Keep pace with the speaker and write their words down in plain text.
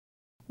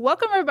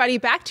Welcome, everybody,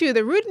 back to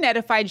the Rooted and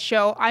Edified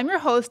Show. I'm your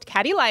host,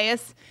 Katty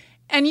Elias,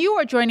 and you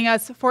are joining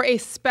us for a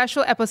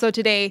special episode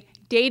today,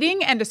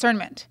 Dating and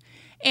Discernment.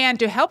 And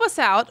to help us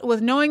out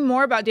with knowing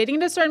more about dating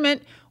and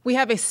discernment, we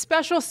have a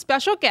special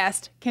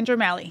guest, Kendra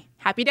Malley.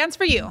 Happy dance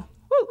for you.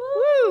 Woo,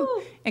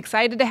 woo.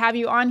 Excited to have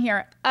you on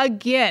here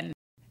again.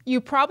 You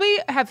probably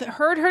have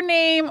heard her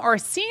name or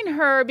seen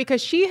her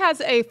because she has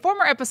a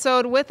former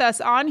episode with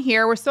us on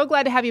here. We're so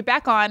glad to have you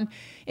back on.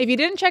 If you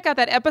didn't check out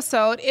that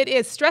episode, it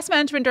is stress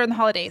management during the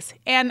holidays.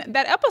 And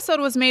that episode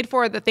was made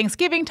for the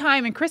Thanksgiving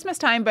time and Christmas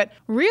time, but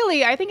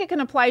really, I think it can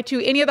apply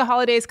to any of the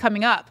holidays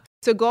coming up.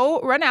 So go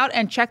run out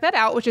and check that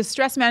out, which is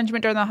stress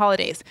management during the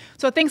holidays.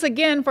 So thanks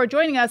again for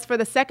joining us for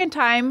the second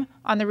time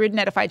on the Rooted and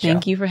Edified Show.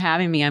 Thank you for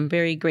having me. I'm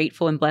very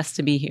grateful and blessed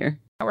to be here.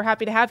 We're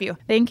happy to have you.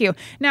 Thank you.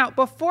 Now,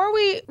 before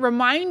we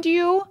remind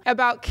you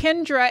about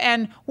Kendra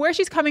and where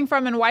she's coming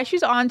from and why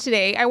she's on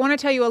today, I want to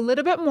tell you a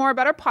little bit more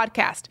about our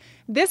podcast.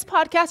 This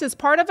podcast is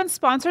part of and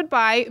sponsored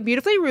by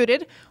Beautifully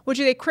Rooted, which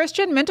is a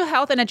Christian mental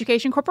health and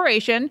education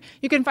corporation.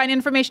 You can find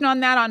information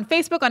on that on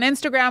Facebook, on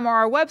Instagram, or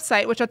our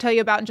website, which I'll tell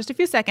you about in just a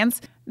few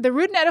seconds. The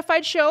Rooted and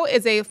Edified Show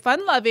is a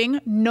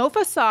fun-loving, no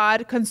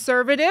facade,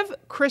 conservative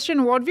Christian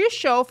worldview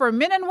show for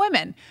men and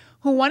women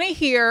who want to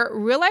hear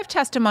real-life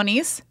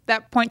testimonies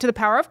that point to the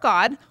power of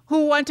God,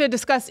 who want to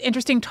discuss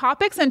interesting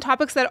topics and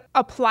topics that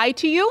apply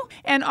to you,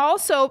 and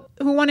also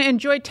who want to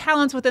enjoy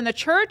talents within the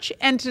church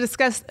and to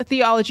discuss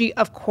theology,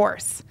 of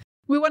course.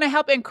 We want to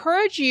help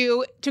encourage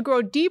you to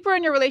grow deeper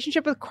in your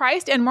relationship with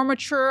Christ and more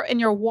mature in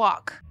your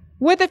walk,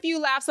 with a few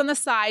laughs on the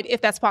side,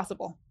 if that's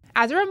possible.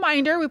 As a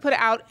reminder, we put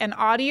out an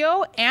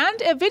audio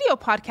and a video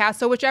podcast,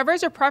 so whichever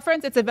is your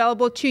preference, it's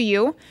available to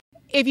you.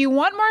 If you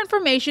want more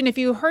information, if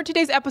you heard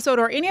today's episode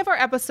or any of our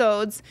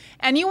episodes,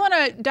 and you want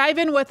to dive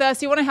in with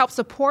us, you want to help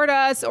support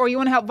us, or you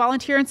want to help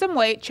volunteer in some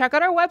way, check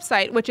out our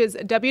website, which is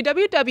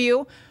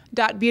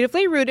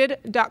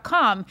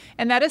www.beautifully.rooted.com,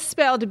 and that is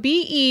spelled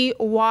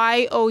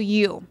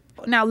B-E-Y-O-U.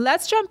 Now,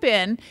 let's jump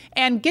in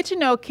and get to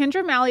know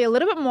Kendra Malley a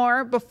little bit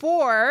more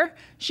before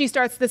she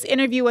starts this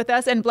interview with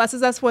us and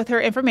blesses us with her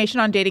information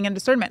on dating and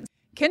discernment.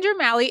 Kendra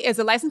Malley is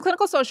a licensed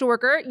clinical social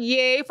worker.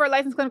 Yay for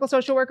licensed clinical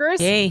social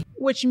workers. Yay.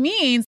 Which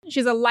means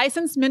she's a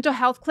licensed mental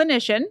health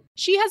clinician.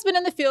 She has been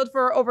in the field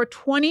for over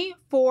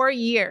 24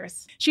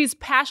 years. She's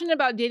passionate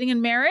about dating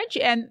and marriage,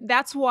 and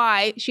that's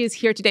why she is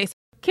here today. So,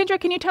 Kendra,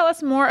 can you tell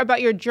us more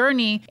about your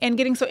journey and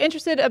getting so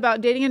interested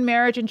about dating and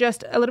marriage and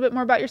just a little bit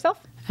more about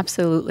yourself?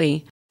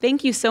 Absolutely.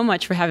 Thank you so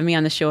much for having me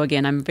on the show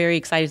again. I'm very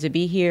excited to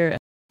be here.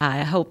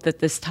 I hope that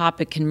this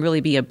topic can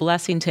really be a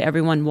blessing to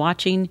everyone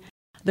watching.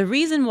 The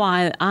reason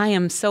why I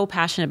am so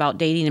passionate about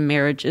dating and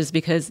marriage is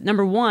because,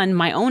 number one,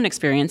 my own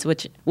experience,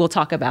 which we'll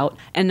talk about,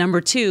 and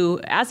number two,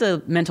 as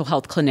a mental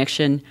health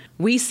clinician,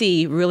 we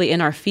see really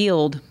in our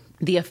field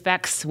the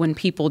effects when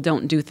people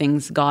don't do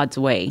things God's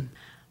way.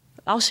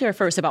 I'll share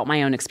first about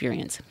my own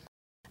experience.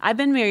 I've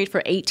been married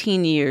for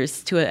 18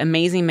 years to an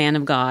amazing man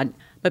of God,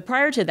 but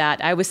prior to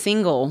that, I was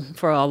single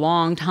for a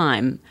long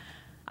time.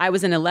 I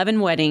was in 11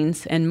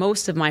 weddings, and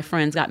most of my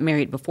friends got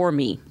married before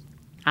me.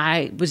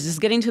 I was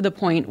just getting to the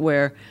point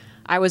where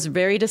I was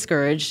very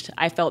discouraged.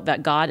 I felt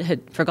that God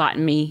had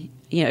forgotten me.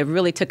 It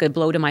really took a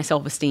blow to my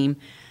self-esteem.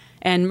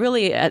 And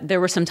really, there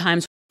were some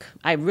times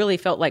I really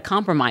felt like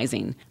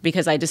compromising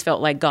because I just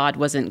felt like God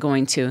wasn't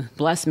going to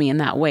bless me in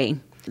that way.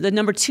 The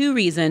number two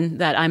reason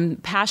that I'm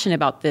passionate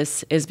about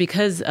this is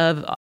because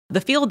of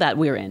the field that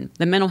we're in,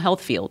 the mental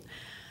health field.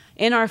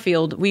 In our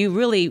field, we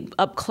really,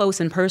 up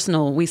close and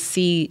personal, we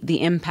see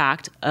the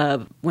impact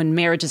of when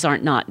marriages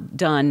aren't not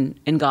done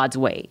in God's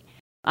way.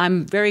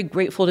 I'm very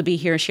grateful to be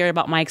here and share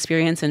about my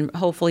experience and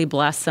hopefully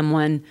bless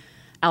someone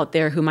out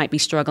there who might be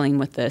struggling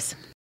with this.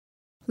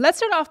 Let's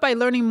start off by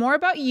learning more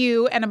about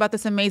you and about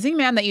this amazing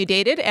man that you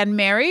dated and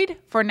married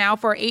for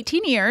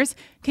 18 years.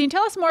 Can you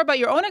tell us more about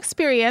your own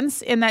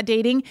experience in that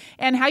dating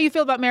and how you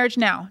feel about marriage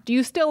now? Do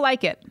you still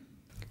like it?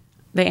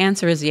 The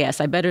answer is yes.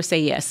 I better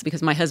say yes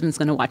because my husband's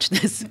going to watch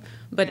this.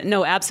 But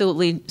no,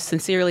 absolutely,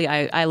 sincerely,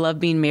 I love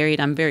being married.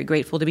 I'm very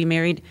grateful to be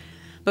married.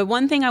 But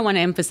one thing I want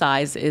to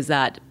emphasize is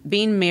that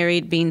being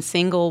married, being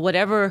single,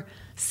 whatever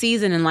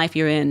season in life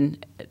you're in,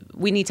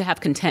 we need to have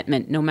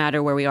contentment no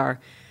matter where we are.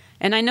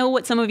 And I know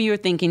what some of you are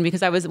thinking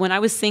because when I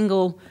was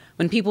single,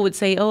 when people would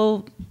say,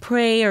 oh,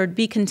 pray or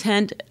be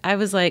content, I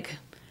was like,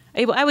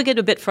 I would get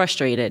a bit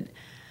frustrated.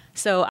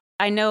 So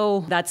I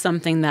know that's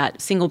something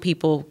that single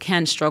people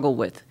can struggle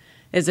with,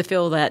 is to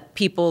feel that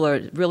people are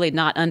really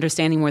not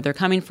understanding where they're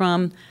coming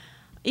from.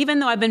 Even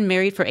though I've been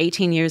married for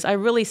 18 years, I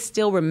really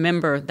still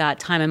remember that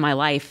time in my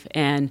life,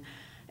 and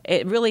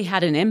it really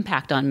had an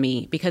impact on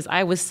me because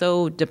I was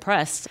so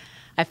depressed.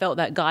 I felt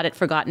that God had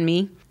forgotten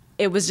me.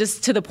 It was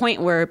just to the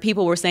point where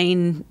people were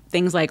saying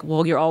things like,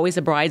 well, you're always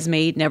a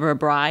bridesmaid, never a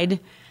bride.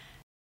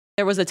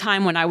 There was a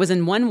time when I was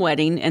in one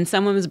wedding and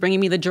someone was bringing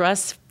me the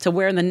dress to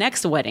wear in the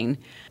next wedding.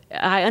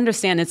 I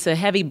understand it's a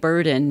heavy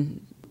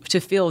burden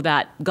to feel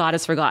that God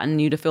has forgotten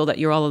you, to feel that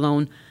you're all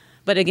alone.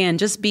 But again,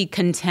 just be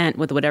content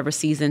with whatever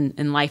season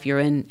in life you're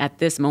in at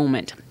this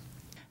moment.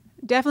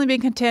 Definitely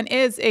being content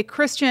is a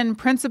Christian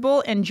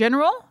principle in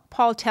general.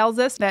 Paul tells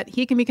us that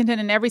he can be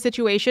content in every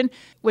situation,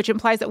 which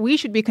implies that we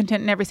should be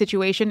content in every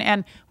situation.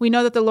 And we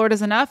know that the Lord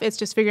is enough. It's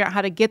just figuring out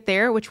how to get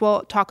there, which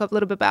we'll talk a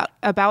little bit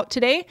about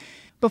today.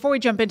 Before we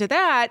jump into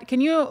that,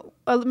 can you,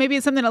 maybe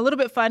it's something a little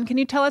bit fun, can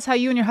you tell us how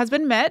you and your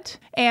husband met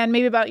and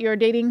maybe about your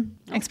dating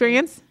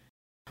experience?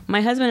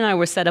 My husband and I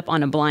were set up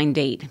on a blind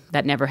date.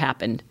 That never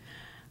happened.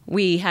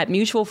 We had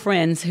mutual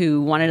friends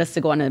who wanted us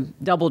to go on a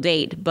double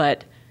date,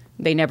 but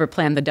they never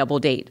planned the double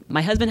date.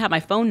 My husband had my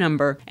phone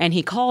number, and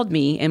he called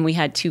me, and we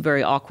had two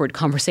very awkward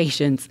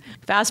conversations.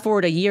 Fast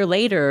forward a year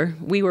later,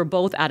 we were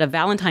both at a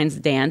Valentine's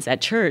dance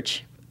at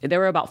church. There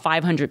were about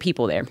 500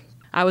 people there.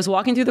 I was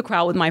walking through the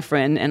crowd with my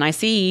friend, and I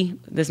see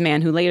this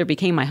man who later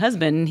became my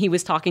husband, and he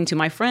was talking to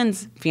my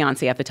friend's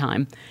fiance at the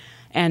time.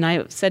 And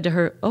I said to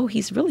her, "Oh,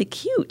 he's really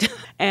cute."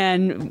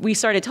 And we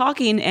started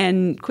talking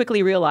and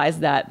quickly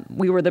realized that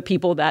we were the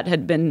people that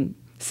had been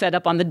set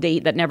up on the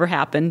date that never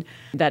happened,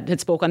 that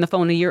had spoke on the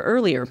phone a year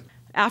earlier.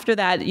 After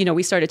that,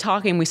 we started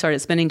talking, we started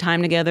spending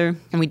time together,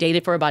 and we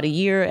dated for about a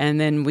year, and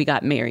then we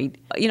got married.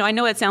 I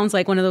know it sounds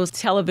like one of those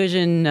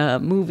television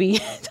movie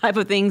type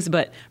of things,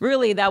 but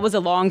really that was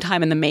a long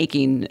time in the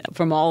making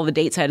from all the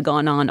dates I had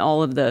gone on,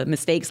 all of the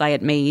mistakes I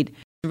had made.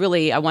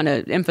 Really, I want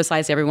to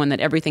emphasize to everyone that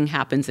everything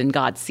happens in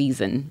God's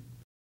season.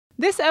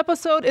 This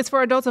episode is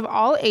for adults of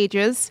all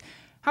ages.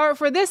 However,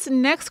 for this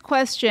next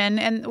question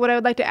and what I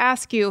would like to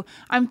ask you,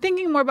 I'm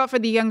thinking more about for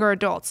the younger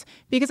adults,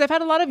 because I've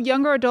had a lot of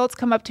younger adults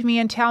come up to me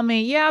and tell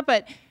me, yeah,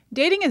 but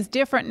dating is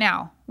different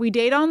now. We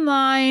date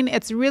online.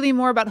 It's really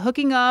more about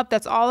hooking up.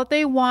 That's all that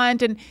they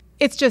want. And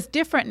it's just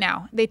different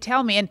now, they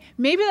tell me. And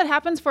maybe that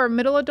happens for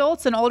middle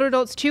adults and older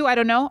adults too. I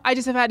don't know. I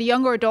just have had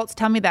younger adults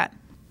tell me that.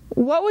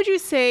 What would you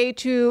say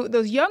to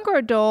those younger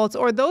adults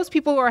or those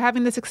people who are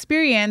having this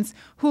experience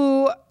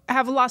who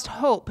have lost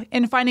hope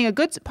in finding a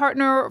good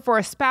partner for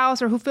a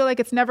spouse or who feel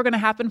like it's never going to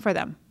happen for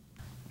them?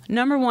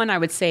 Number one, I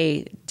would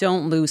say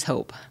don't lose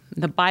hope.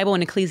 The Bible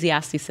in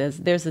Ecclesiastes says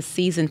there's a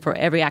season for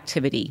every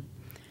activity.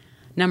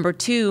 Number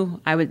two,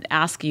 I would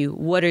ask you,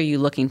 what are you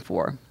looking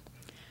for?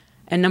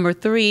 And number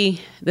three,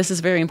 this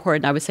is very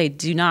important, I would say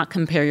do not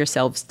compare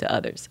yourselves to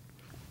others.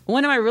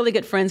 One of my really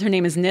good friends, her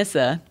name is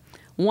Nissa.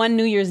 One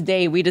New Year's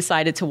Day, we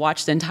decided to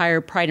watch the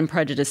entire Pride and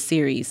Prejudice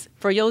series.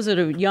 For those that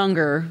are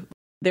younger,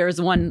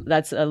 there's one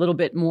that's a little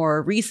bit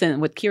more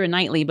recent with Keira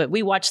Knightley, but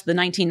we watched the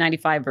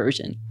 1995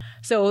 version.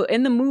 So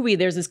in the movie,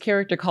 there's this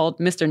character called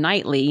Mr.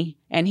 Knightley,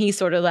 and he's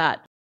sort of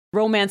that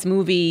romance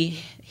movie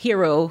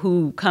hero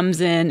who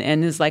comes in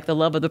and is like the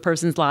love of the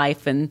person's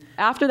life. And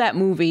after that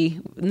movie,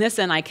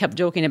 Nissa and I kept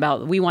joking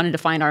about we wanted to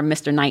find our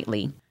Mr.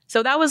 Knightley.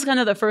 So that was kind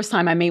of the first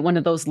time I made one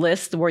of those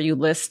lists where you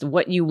list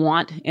what you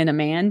want in a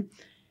man.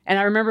 And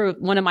I remember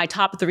one of my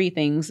top three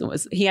things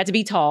was he had to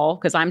be tall,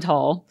 because I'm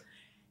tall.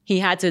 He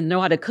had to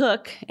know how to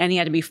cook, and he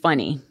had to be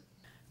funny.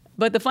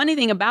 But the funny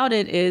thing about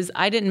it is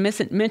I didn't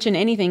mention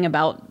anything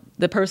about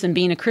the person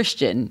being a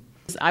Christian.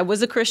 I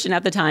was a Christian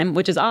at the time,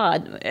 which is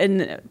odd.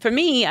 And for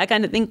me, I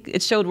kind of think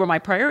it showed where my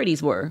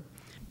priorities were.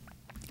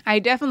 I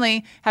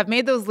definitely have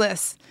made those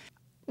lists.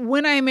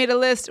 When I made a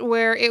list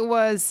where it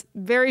was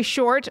very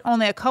short,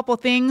 only a couple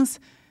things,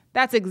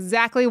 that's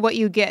exactly what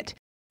you get.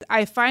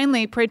 I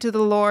finally prayed to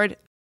the Lord.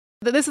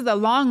 This is a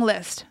long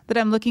list that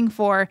I'm looking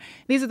for.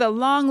 These are the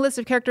long list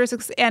of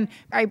characteristics. And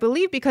I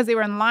believe because they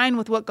were in line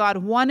with what God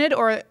wanted,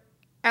 or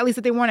at least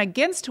that they weren't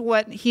against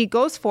what he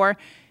goes for,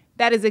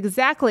 that is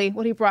exactly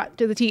what he brought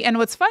to the T. And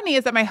what's funny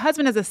is that my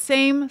husband has the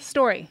same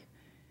story.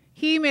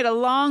 He made a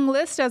long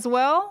list as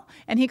well,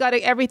 and he got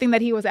everything that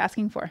he was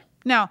asking for.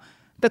 Now,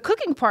 the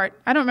cooking part,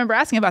 I don't remember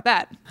asking about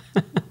that.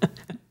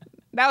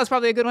 That was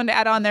probably a good one to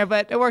add on there,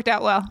 but it worked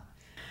out well.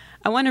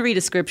 I want to read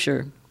a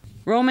scripture.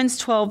 Romans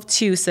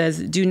 12:2 says,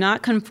 "Do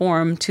not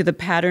conform to the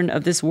pattern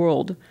of this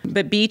world,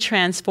 but be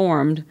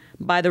transformed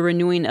by the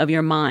renewing of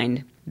your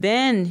mind.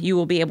 Then you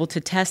will be able to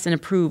test and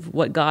approve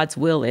what God's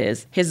will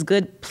is, his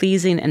good,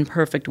 pleasing, and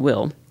perfect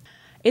will."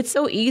 It's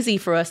so easy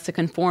for us to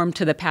conform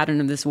to the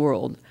pattern of this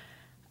world.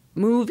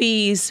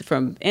 Movies,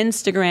 from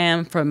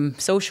Instagram, from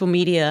social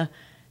media.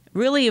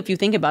 Really, if you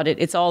think about it,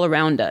 it's all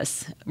around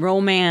us.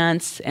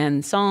 Romance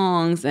and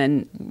songs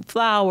and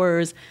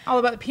flowers. All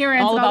about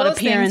appearance. All about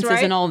appearances things,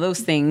 right? And all those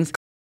things.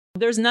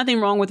 There's nothing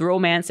wrong with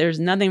romance. There's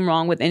nothing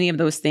wrong with any of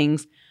those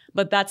things.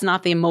 But that's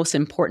not the most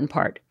important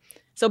part.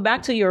 So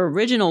back to your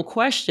original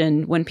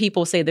question, when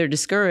people say they're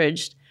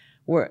discouraged,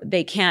 where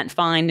they can't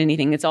find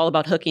anything, it's all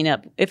about hooking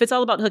up. If it's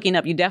all about hooking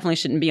up, you definitely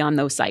shouldn't be on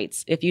those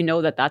sites. If you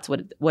know that that's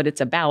what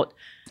it's about.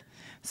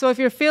 So if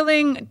you're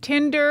feeling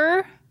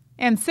tender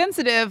and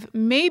sensitive,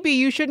 maybe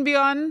you shouldn't be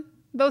on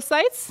those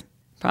sites?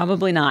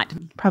 Probably not.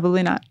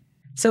 Probably not.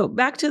 So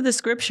back to the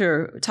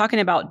scripture,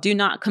 talking about do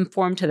not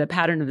conform to the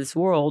pattern of this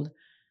world.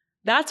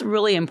 That's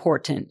really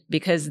important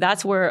because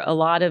that's where a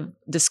lot of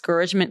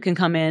discouragement can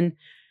come in.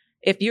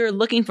 If you're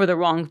looking for the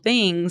wrong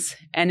things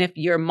and if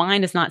your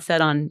mind is not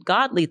set on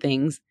godly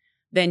things,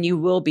 then you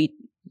will be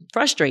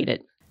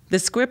frustrated. The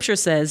scripture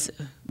says,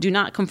 do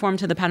not conform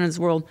to the pattern of this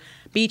world,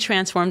 be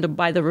transformed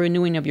by the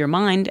renewing of your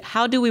mind.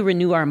 How do we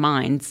renew our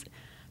minds?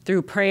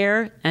 through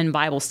prayer and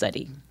Bible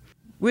study.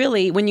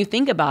 Really, when you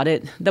think about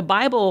it, the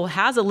Bible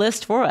has a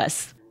list for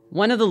us.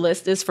 One of the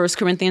lists is 1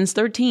 Corinthians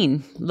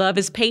 13. Love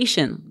is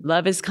patient.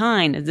 Love is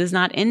kind. It does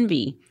not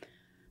envy.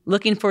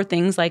 Looking for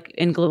things like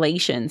in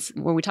Galatians,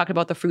 where we talk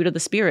about the fruit of the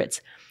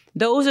spirits.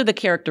 Those are the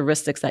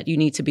characteristics that you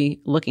need to be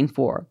looking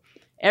for.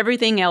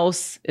 Everything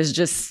else is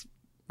just,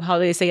 how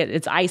they say it,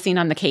 it's icing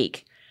on the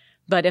cake.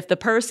 But if the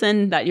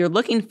person that you're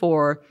looking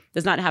for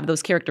does not have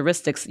those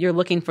characteristics, you're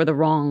looking for the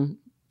wrong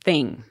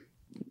thing.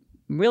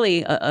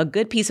 Really, a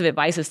good piece of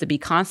advice is to be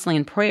constantly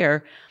in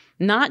prayer,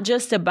 not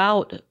just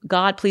about,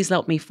 God, please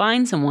help me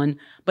find someone,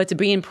 but to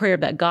be in prayer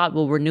that God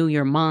will renew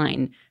your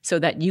mind so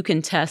that you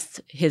can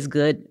test his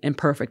good and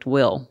perfect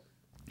will.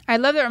 I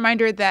love the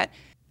reminder that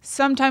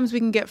sometimes we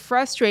can get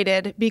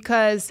frustrated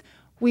because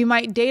we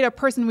might date a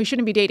person we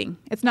shouldn't be dating.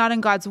 It's not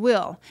in God's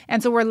will.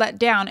 And so we're let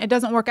down. It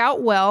doesn't work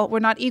out well. We're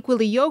not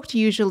equally yoked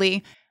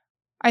usually.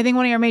 I think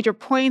one of your major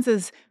points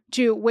is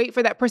to wait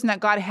for that person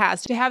that God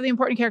has, to have the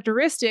important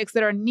characteristics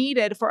that are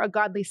needed for a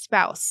godly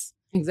spouse.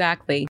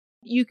 Exactly.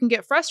 You can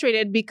get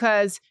frustrated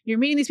because you're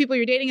meeting these people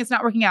you're dating, it's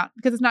not working out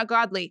because it's not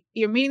godly.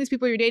 You're meeting these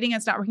people you're dating, and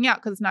it's not working out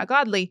because it's not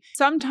godly.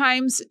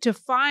 Sometimes to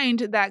find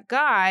that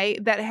guy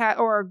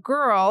or a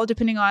girl,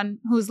 depending on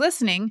who's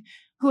listening,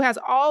 who has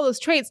all those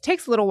traits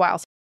takes a little while.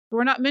 So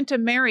we're not meant to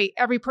marry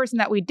every person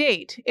that we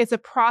date. It's a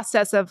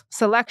process of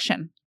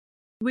selection.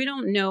 We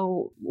don't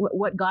know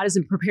what God is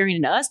preparing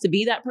in us to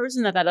be that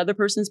person that other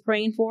person's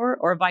praying for,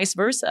 or vice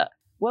versa.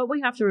 What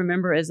we have to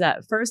remember is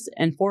that first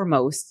and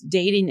foremost,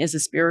 dating is a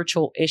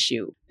spiritual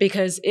issue.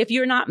 Because if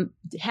you're not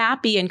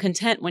happy and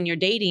content when you're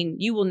dating,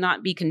 you will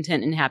not be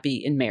content and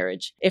happy in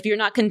marriage. If you're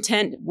not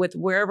content with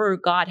wherever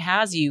God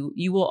has you,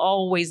 you will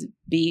always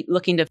be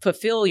looking to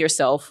fulfill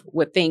yourself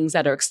with things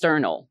that are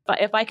external. But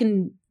if I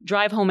can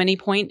drive home any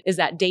point, is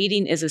that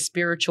dating is a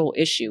spiritual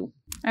issue.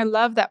 I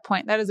love that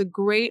point. That is a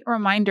great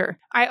reminder.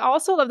 I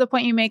also love the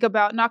point you make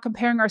about not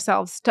comparing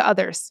ourselves to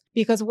others,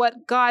 because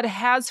what God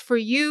has for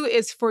you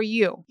is for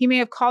you. He may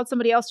have called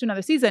somebody else to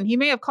another season. He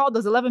may have called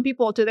those 11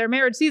 people to their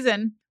marriage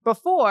season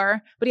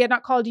before, but he had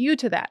not called you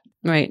to that.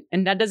 Right.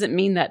 And that doesn't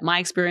mean that my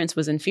experience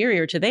was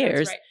inferior to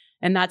theirs. That's right.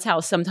 And that's how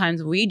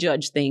sometimes we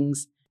judge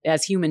things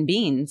as human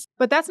beings.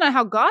 But that's not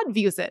how God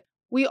views it.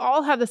 We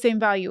all have the same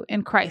value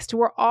in Christ.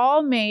 We're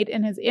all made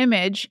in his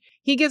image.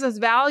 He gives us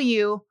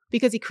value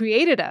because he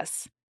created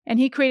us. And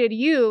he created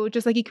you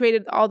just like he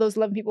created all those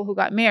 11 people who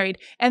got married.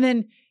 And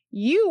then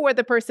you were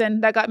the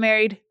person that got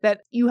married,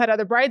 that you had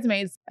other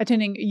bridesmaids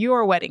attending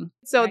your wedding.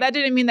 So That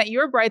didn't mean that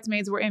your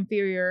bridesmaids were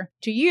inferior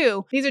to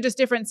you. These are just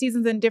different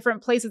seasons and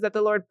different places that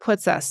the Lord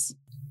puts us.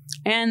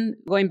 And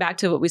going back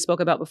to what we spoke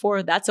about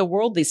before, that's a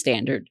worldly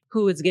standard.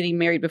 Who is getting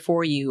married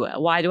before you?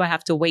 Why do I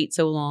have to wait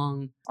so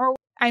long? Or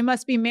I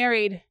must be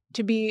married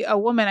to be a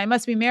woman. I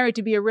must be married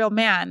to be a real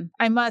man.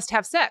 I must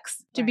have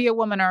sex to be a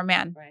woman or a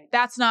man. Right.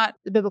 That's not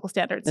the biblical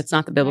standards. That's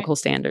not the biblical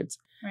standards.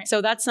 Right.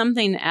 So that's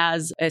something,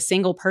 as a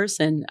single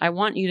person, I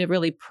want you to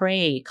really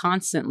pray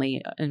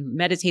constantly and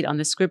meditate on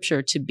the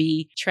scripture to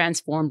be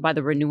transformed by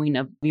the renewing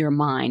of your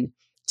mind,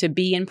 to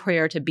be in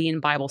prayer, to be in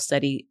Bible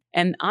study.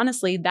 And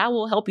honestly, that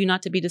will help you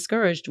not to be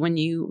discouraged when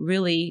you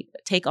really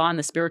take on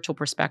the spiritual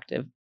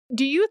perspective.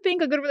 Do you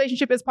think a good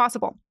relationship is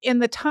possible in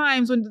the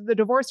times when the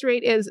divorce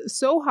rate is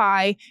so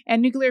high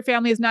and nuclear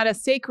family is not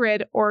as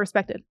sacred or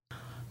respected?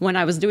 When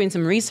I was doing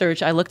some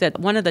research, I looked at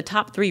one of the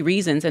top 3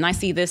 reasons, and I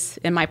see this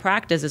in my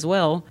practice as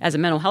well as a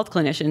mental health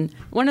clinician.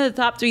 One of the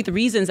top 3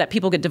 reasons that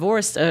people get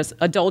divorced is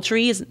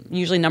adultery is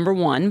usually number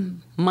 1,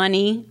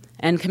 money,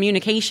 and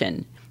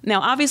communication.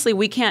 Now, obviously,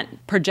 we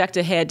can't project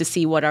ahead to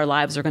see what our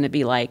lives are going to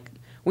be like.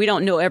 We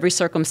don't know every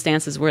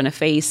circumstances we're going to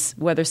face,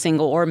 whether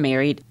single or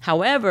married.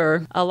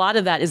 However, a lot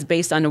of that is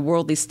based on a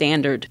worldly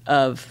standard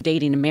of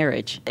dating and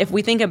marriage. If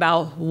we think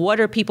about what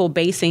are people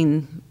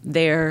basing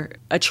their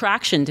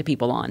attraction to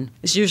people on,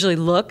 it's usually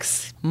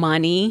looks,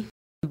 money.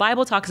 The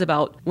Bible talks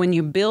about when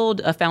you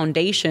build a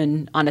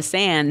foundation on a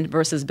sand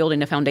versus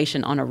building a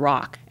foundation on a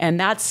rock. And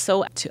that's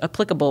so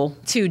applicable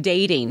to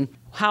dating.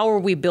 How are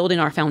we building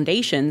our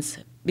foundations?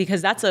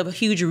 Because that's a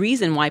huge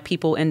reason why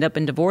people end up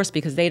in divorce,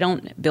 because they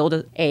don't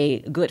build a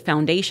good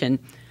foundation.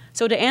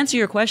 So to answer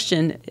your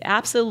question,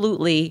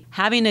 absolutely,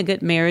 having a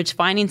good marriage,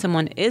 finding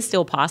someone is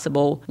still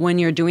possible when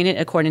you're doing it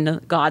according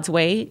to God's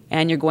way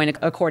and you're going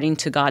according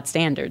to God's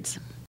standards.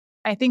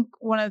 I think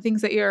one of the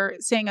things that you're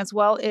saying as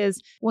well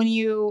is when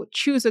you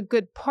choose a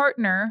good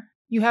partner,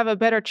 you have a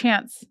better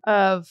chance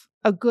of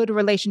a good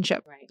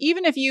relationship. Right.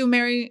 Even if you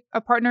marry a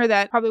partner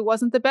that probably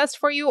wasn't the best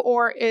for you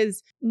or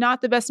is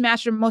not the best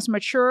match or most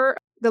mature,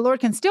 the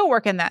Lord can still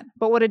work in that.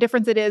 But what a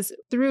difference it is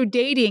through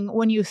dating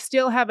when you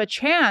still have a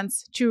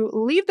chance to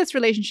leave this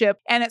relationship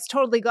and it's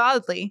totally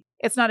godly.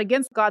 It's not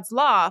against God's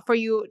law for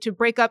you to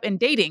break up in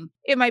dating.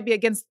 It might be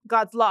against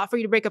God's law for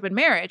you to break up in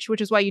marriage,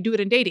 which is why you do it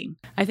in dating.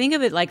 I think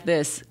of it like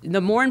this.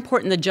 The more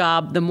important the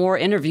job, the more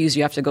interviews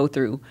you have to go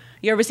through.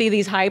 You ever see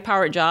these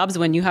high-powered jobs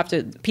when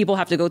people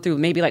have to go through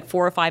maybe like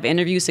 4 or 5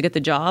 interviews to get the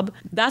job?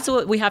 That's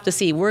what we have to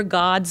see. We're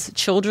God's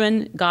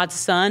children, God's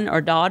son or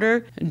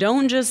daughter.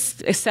 Don't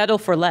just settle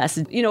for less.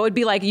 It'd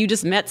be like you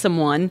just met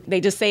someone. They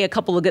just say a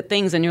couple of good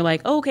things and you're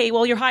like, okay,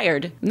 well, you're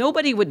hired.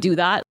 Nobody would do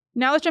that.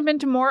 Now let's jump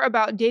into more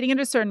about dating and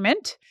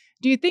discernment.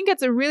 Do you think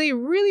it's really,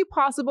 really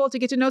possible to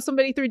get to know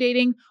somebody through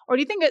dating? Or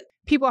do you think that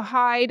people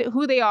hide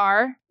who they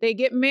are, they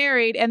get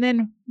married, and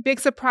then big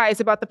surprise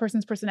about the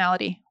person's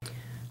personality?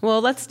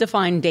 Well, let's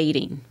define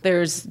dating.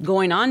 There's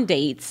going on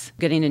dates,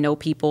 getting to know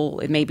people.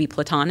 It may be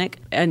platonic,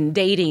 and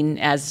dating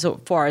as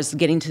far as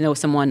getting to know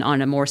someone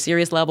on a more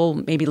serious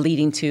level, maybe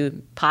leading to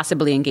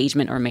possibly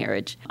engagement or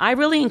marriage. I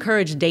really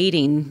encourage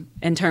dating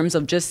in terms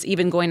of just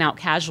even going out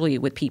casually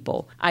with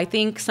people. I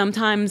think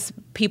sometimes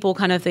people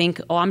kind of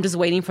think, oh, I'm just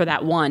waiting for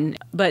that one.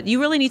 But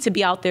you really need to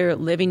be out there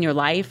living your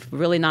life,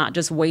 really not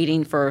just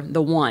waiting for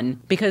the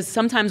one. Because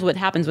sometimes what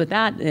happens with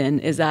that then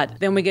is that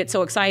then we get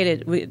so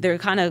excited. There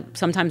kind of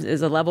sometimes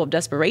is a level of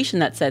desperation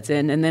that sets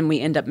in, and then we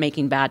end up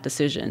making bad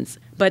decisions.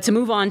 But to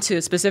move on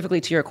to specifically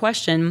to your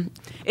question,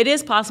 it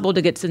is possible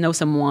to get to know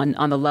someone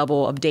on the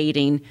level of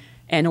dating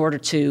in order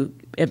to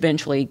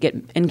eventually get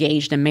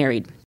engaged and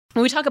married.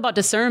 When we talk about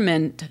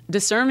discernment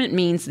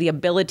means the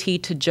ability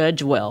to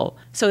judge well.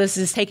 So this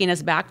is taking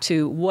us back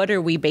to what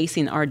are we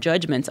basing our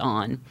judgments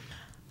on?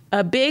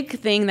 A big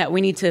thing that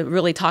we need to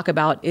really talk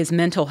about is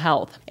mental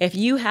health. If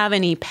you have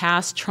any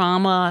past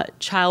trauma,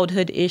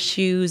 childhood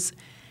issues,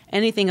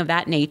 anything of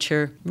that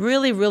nature,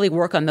 really, really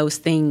work on those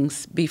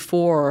things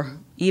before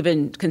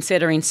even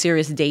considering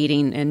serious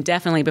dating and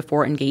definitely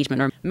before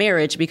engagement or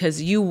marriage,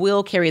 because you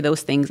will carry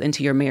those things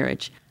into your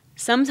marriage.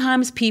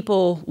 Sometimes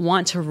people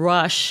want to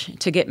rush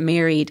to get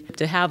married,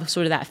 to have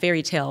sort of that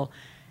fairy tale.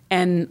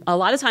 And a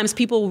lot of times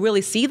people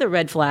really see the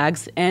red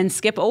flags and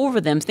skip over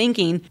them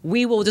thinking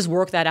we will just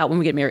work that out when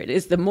we get married.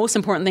 It's the most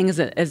important thing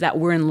is that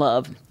we're in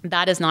love.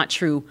 That is not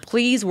true.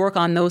 Please work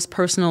on those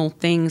personal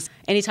things,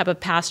 any type of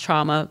past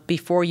trauma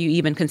before you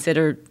even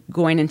consider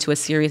going into a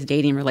serious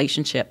dating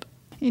relationship.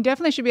 You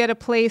definitely should be at a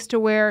place to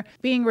where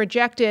being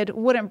rejected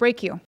wouldn't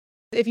break you.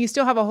 If you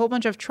still have a whole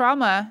bunch of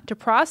trauma to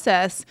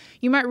process,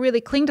 you might really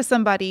cling to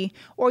somebody,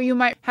 or you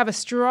might have a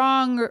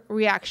strong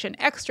reaction,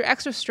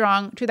 extra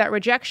strong to that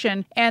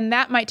rejection, and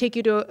that might take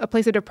you to a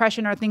place of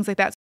depression or things like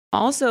that.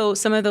 Also,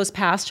 some of those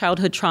past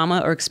childhood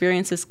trauma or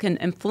experiences can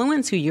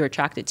influence who you're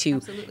attracted to.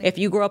 Absolutely. If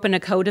you grew up in a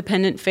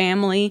codependent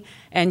family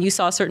and you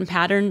saw a certain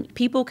pattern,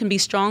 people can be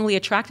strongly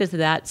attracted to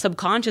that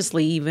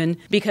subconsciously even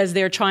because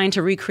they're trying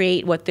to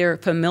recreate what they're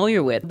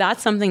familiar with.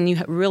 That's something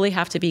you really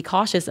have to be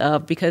cautious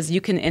of because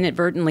you can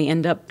inadvertently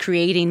end up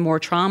creating more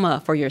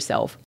trauma for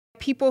yourself.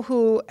 People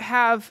who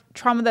have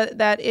trauma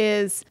that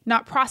is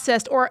not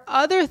processed or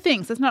other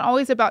things. It's not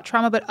always about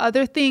trauma, but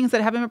other things that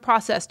haven't been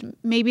processed.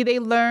 Maybe they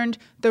learned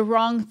the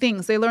wrong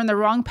things. They learned the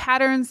wrong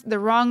patterns, the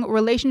wrong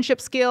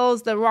relationship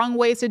skills, the wrong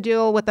ways to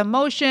deal with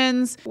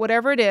emotions,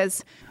 whatever it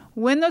is.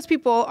 When those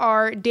people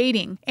are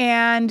dating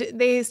and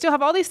they still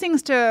have all these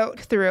things to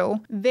through,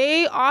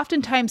 they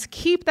oftentimes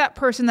keep that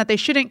person that they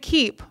shouldn't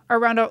keep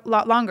around a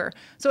lot longer.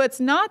 So it's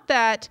not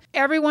that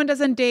everyone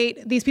doesn't date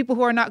these people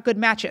who are not good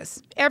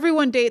matches.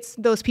 Everyone dates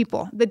those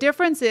people. The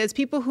difference is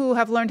people who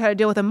have learned how to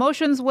deal with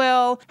emotions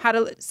well, how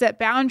to set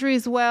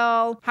boundaries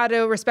well, how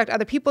to respect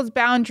other people's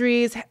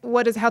boundaries,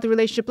 what does a healthy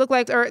relationship look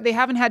like, or they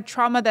haven't had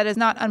trauma that is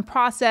not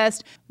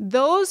unprocessed.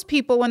 Those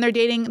people, when they're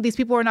dating these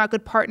people who are not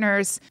good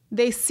partners,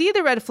 they see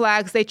the red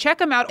flags, they check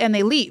them out, and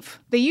they leave.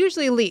 They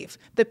usually leave.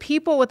 The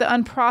people with the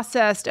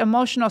unprocessed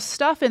emotional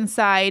stuff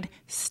inside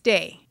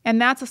stay. And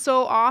that's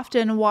so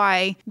often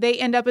why they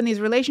end up in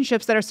these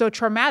relationships that are so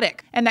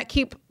traumatic and that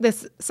keep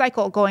this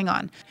cycle going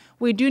on.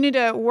 We do need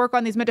to work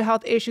on these mental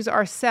health issues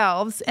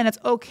ourselves, and it's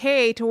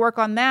okay to work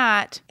on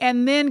that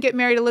and then get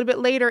married a little bit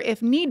later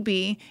if need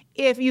be,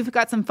 if you've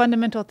got some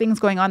fundamental things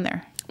going on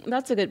there.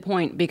 That's a good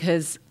point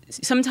because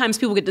sometimes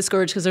people get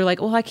discouraged because they're like,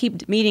 well, I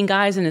keep meeting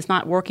guys and it's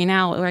not working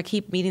out, or I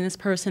keep meeting this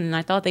person and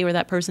I thought they were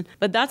that person.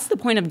 But that's the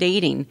point of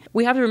dating.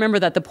 We have to remember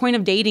that the point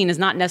of dating is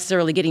not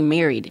necessarily getting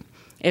married.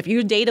 If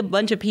you date a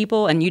bunch of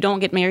people and you don't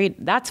get married,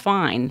 that's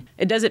fine.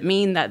 It doesn't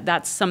mean that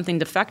that's something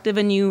defective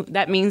in you.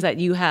 That means that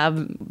you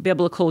have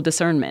biblical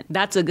discernment.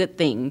 That's a good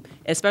thing,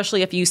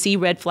 especially if you see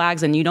red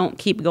flags and you don't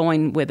keep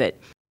going with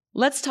it.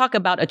 Let's talk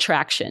about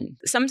attraction.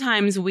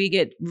 Sometimes we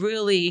get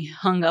really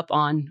hung up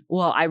on,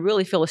 well, I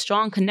really feel a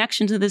strong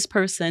connection to this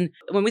person.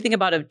 When we think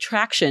about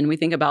attraction, we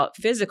think about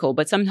physical,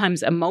 but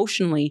sometimes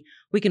emotionally,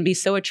 we can be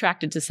so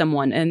attracted to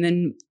someone. And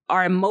then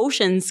our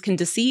emotions can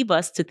deceive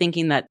us to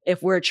thinking that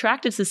if we're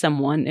attracted to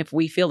someone, if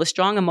we feel a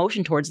strong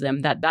emotion towards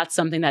them, that's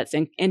something that's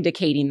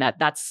indicating that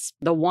that's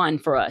the one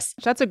for us.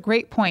 That's a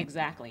great point.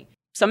 Exactly.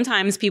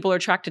 Sometimes people are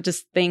attracted to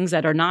things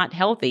that are not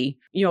healthy.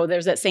 You know,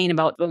 there's that saying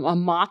about a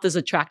moth is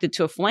attracted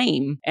to a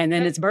flame and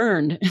then it's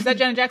burned. Is that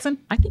Janet Jackson?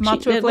 I think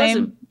Moth to a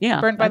flame. Yeah.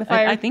 Burnt by the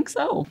fire? I think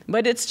so.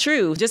 But it's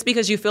true. Just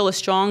because you feel a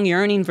strong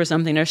yearning for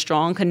something, or a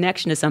strong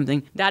connection to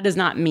something, that does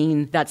not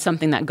mean that's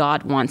something that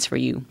God wants for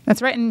you.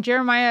 That's right. And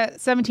Jeremiah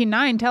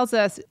 17:9 tells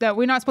us that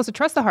we're not supposed to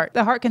trust the heart.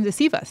 The heart can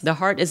deceive us. The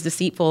heart is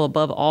deceitful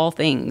above all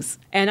things.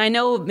 And I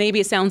know maybe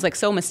it sounds like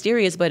so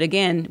mysterious, but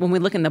again, when we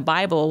look in the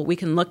Bible, we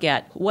can look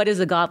at what is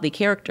a godly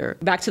character.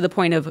 Back to the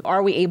point of,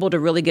 are we able to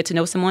really get to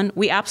know someone?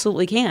 We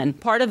absolutely can.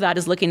 Part of that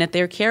is looking at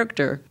their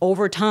character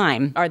over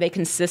time. Are they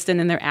consistent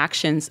in their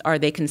actions? Are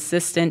they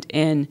consistent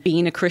in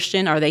being a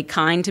Christian? Are they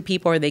kind to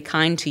people? Are they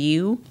kind to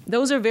you?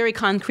 Those are very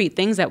concrete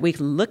things that we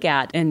can look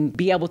at and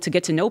be able to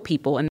get to know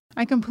people. And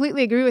I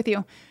completely agree with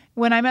you.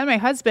 When I met my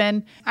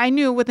husband, I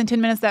knew within 10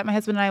 minutes that my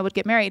husband and I would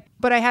get married.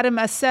 But I had him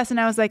assess, and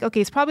I was like,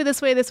 okay, it's probably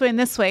this way, and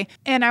this way.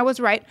 And I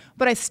was right,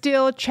 but I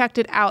still checked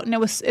it out. And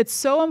it's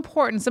so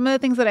important. Some of the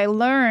things that I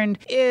learned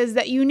is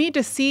that you need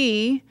to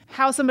see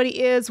how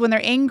somebody is when they're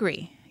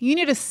angry. You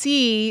need to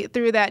see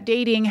through that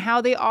dating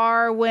how they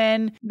are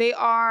when they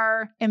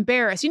are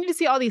embarrassed. You need to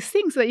see all these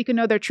things so that you can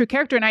know their true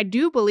character. And I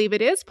do believe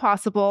it is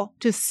possible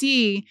to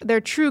see their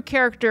true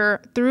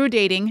character through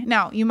dating.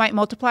 Now, you might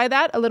multiply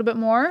that a little bit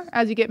more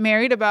as you get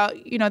married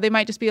they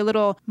might just be a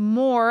little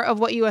more of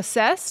what you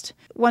assessed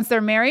once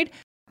they're married.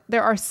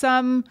 There are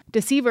some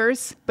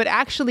deceivers, but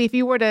actually, if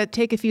you were to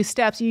take a few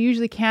steps, you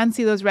usually can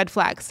see those red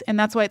flags. And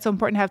that's why it's so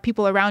important to have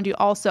people around you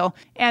also.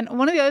 And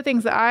one of the other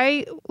things that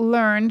I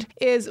learned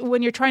is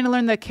when you're trying to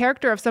learn the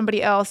character of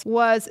somebody else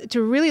was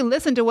to really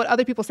listen to what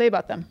other people say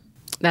about them.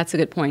 that's a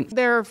good point.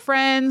 Their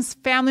friends,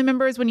 family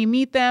members, when you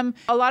meet them,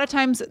 a lot of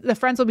times the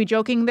friends will be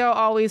joking. They'll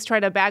always try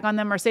to bag on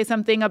them or say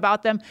something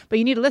about them, but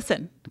you need to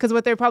listen because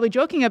what they're probably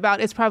joking about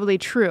is probably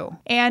true.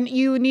 And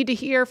you need to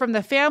hear from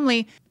the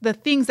family the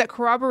things that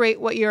corroborate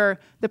what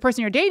the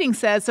person you're dating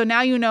says. So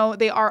now you know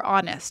they are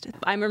honest.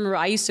 I remember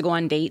I used to go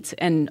on dates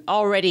and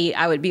already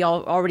I would be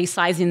already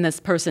sizing this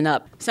person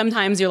up.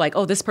 Sometimes you're like,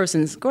 oh, this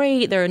person's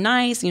great. They're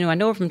nice. I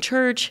know her from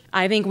church.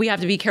 I think we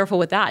have to be careful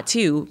with that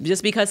too.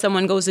 Just because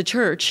someone goes to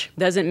church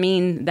doesn't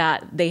mean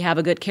that they have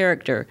a good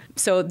character.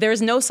 So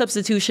there's no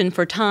substitution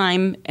for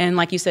time. And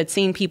like you said,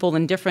 seeing people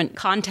in different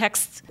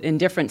contexts, in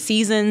different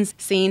seasons,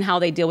 seeing how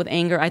they deal with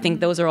anger. I think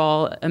those are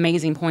all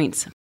amazing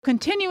points.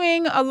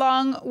 Continuing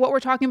along what we're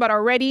talking about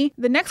already,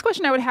 the next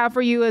question I would have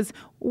for you is,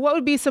 what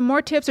would be some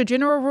more tips or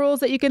general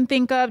rules that you can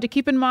think of to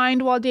keep in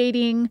mind while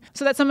dating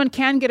so that someone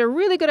can get a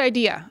really good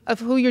idea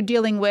of who you're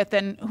dealing with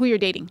and who you're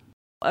dating?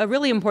 A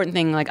really important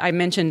thing, like I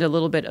mentioned a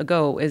little bit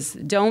ago, is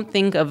don't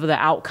think of the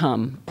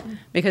outcome.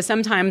 Because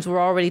sometimes we're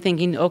already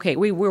thinking, okay,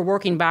 we're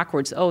working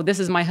backwards. Oh, this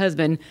is my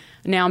husband.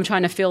 Now I'm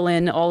trying to fill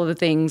in all of the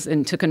things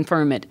and to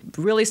confirm it.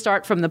 Really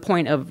start from the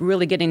point of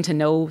really getting to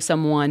know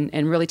someone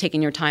and really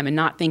taking your time and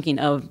not thinking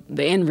of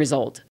the end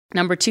result.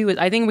 Number 2 is,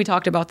 I think we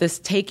talked about this,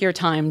 take your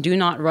time. Do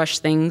not rush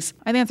things.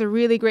 I think that's a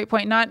really great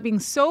point. Not being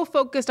so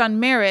focused on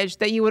marriage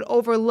that you would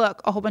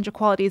overlook a whole bunch of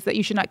qualities that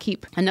you should not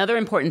keep. Another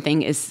important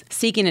thing is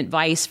seeking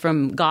advice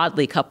from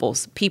godly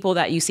couples, people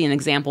that you see an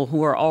example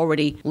who are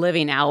already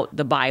living out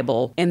the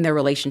Bible in their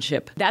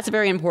relationship. That's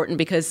very important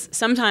because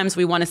sometimes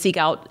we want to seek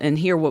out and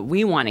hear what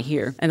we want to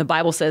hear. And the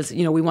Bible says,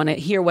 we want to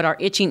hear what our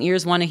itching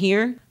ears want to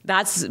hear.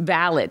 That's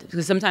valid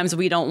because sometimes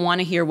we don't want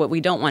to hear what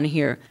we don't want to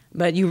hear.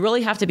 But you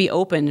really have to be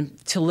open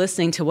to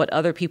listening to what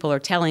other people are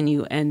telling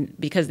you, and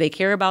because they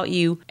care about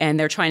you and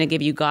they're trying to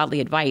give you godly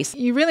advice.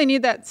 You really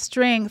need that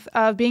strength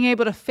of being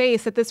able to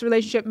face that this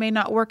relationship may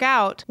not work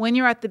out when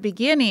you're at the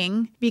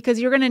beginning,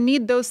 because you're going to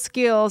need those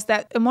skills,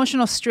 that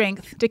emotional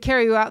strength to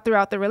carry you out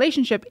throughout the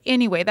relationship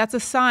anyway. That's a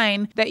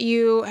sign that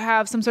you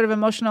have some sort of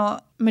emotional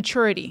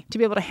maturity to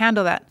be able to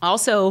handle that.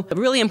 Also, a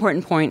really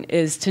important point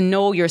is to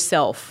know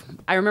yourself.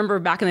 I remember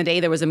back in the day,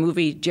 there was a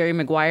movie, Jerry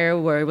Maguire,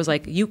 where it was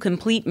like, you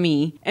complete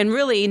me. And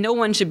really, no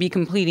one should be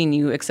completing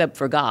you except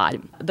for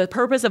God. The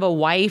purpose of a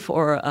wife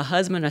or a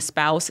husband, a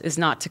spouse, is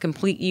not to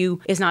complete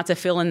you, is not to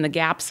fill in the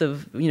gaps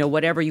of,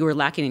 whatever you were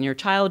lacking in your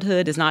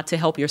childhood, is not to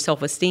help your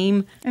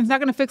self-esteem. And it's not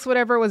going to fix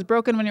whatever was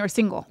broken when you were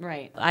single.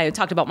 Right. I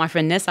talked about my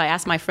friend Nissa. I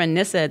asked my friend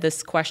Nissa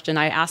this question.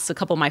 I asked a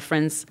couple of my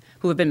friends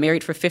who have been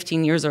married for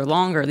 15 years or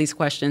longer these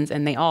questions,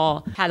 and they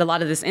all had a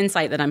lot of this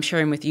insight that I'm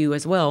sharing with you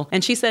as well.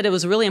 And she said it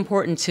was really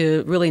important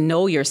to really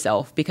know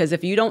yourself, because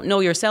if you don't know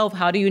yourself,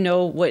 how do you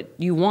know what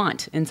you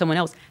want in someone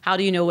else? How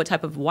do you know what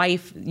type of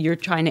wife you're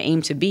trying to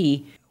aim to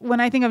be? When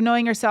I think of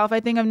knowing yourself, I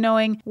think of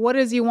knowing what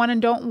is you want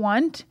and don't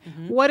want,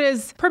 what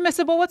is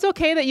permissible, what's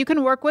okay that you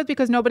can work with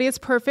because nobody is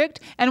perfect,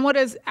 and what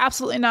is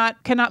absolutely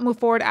cannot move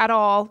forward at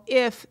all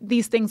if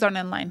these things aren't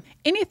in line.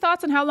 Any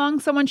thoughts on how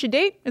long someone should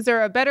date? Is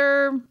there a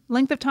better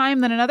length of time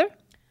than another?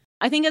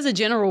 I think as a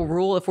general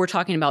rule, if we're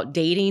talking about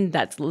dating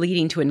that's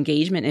leading to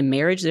engagement in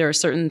marriage, there are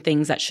certain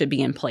things that should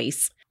be in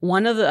place.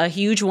 A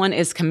huge one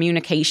is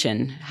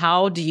communication.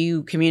 How do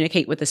you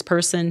communicate with this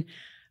person?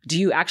 Do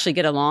you actually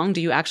get along?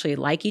 Do you actually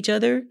like each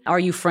other? Are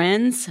you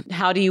friends?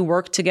 How do you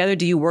work together?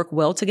 Do you work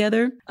well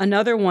together?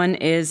 Another one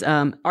is,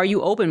 are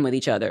you open with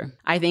each other?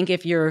 I think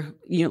if you're,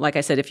 like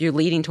I said, if you're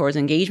leading towards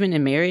engagement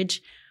in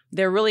marriage,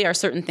 there really are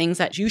certain things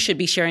that you should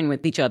be sharing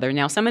with each other.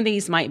 Now, some of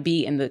these might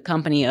be in the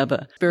company of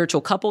a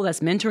spiritual couple that's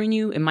mentoring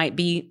you. It might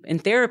be in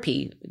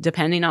therapy,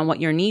 depending on what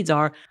your needs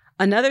are.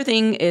 Another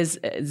thing is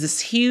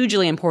this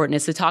hugely important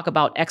is to talk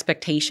about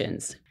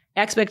expectations.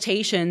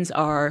 Expectations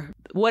are,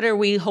 what are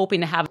we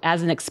hoping to have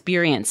as an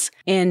experience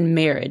in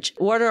marriage?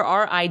 What are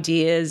our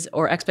ideas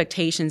or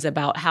expectations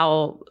about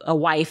how a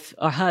wife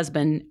or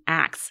husband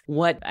acts?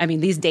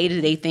 These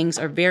day-to-day things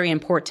are very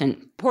important.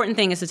 Important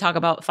thing is to talk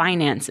about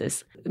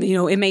finances.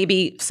 It may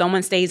be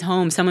someone stays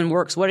home, someone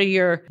works.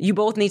 You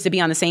both need to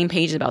be on the same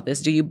page about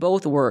this. Do you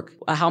both work?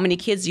 How many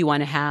kids do you want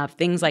to have?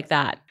 Things like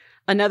that.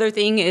 Another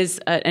thing is,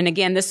 and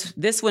again,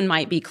 this one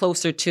might be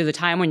closer to the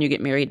time when you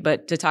get married,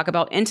 but to talk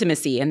about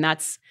intimacy. And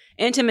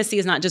intimacy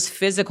is not just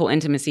physical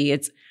intimacy,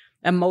 it's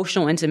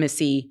emotional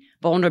intimacy,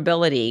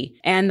 vulnerability,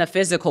 and the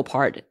physical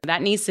part.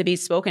 That needs to be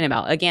spoken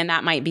about. Again,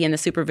 that might be in the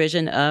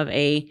supervision of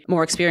a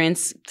more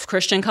experienced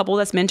Christian couple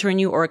that's mentoring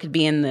you, or it could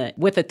be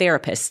with a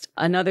therapist.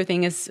 Another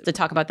thing is to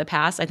talk about the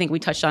past. I think we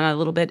touched on it a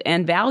little bit,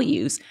 and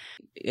values.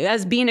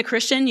 As being a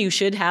Christian, you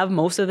should have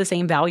most of the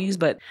same values,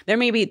 but there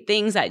may be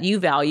things that you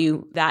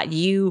value that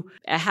you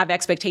have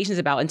expectations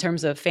about in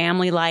terms of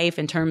family life,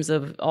 in terms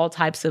of all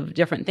types of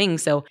different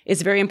things. So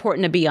it's very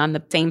important to be on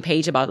the same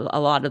page about a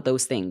lot of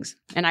those things.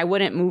 And I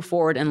wouldn't move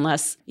forward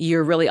unless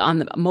you're really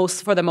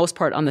for the most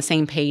part, on the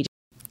same page.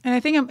 And I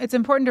think it's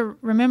important to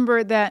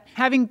remember that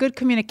having good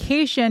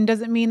communication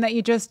doesn't mean that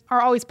you just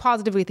are always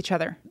positive with each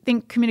other. I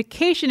think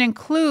communication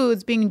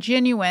includes being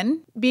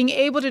genuine, being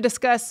able to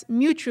discuss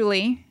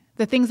mutually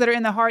the things that are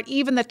in the heart,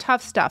 even the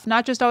tough stuff,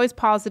 not just always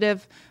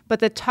positive, but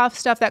the tough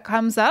stuff that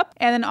comes up.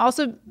 And then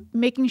also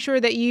making sure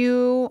that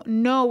you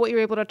know what you're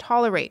able to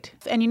tolerate.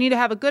 And you need to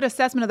have a good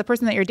assessment of the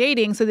person that you're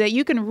dating so that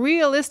you can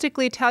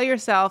realistically tell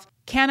yourself,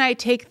 can I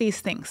take these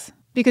things?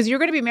 Because you're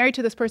going to be married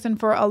to this person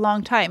for a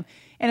long time.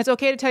 And it's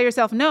okay to tell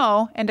yourself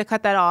no and to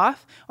cut that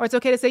off. Or it's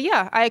okay to say,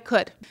 yeah, I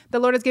could. The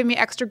Lord has given me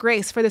extra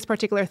grace for this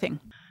particular thing.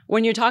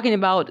 When you're talking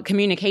about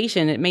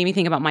communication, it made me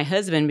think about my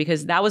husband,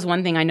 because that was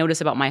one thing I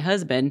noticed about my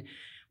husband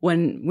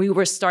when we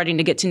were starting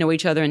to get to know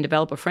each other and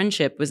develop a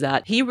friendship, was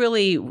that he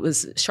really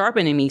was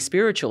sharpening me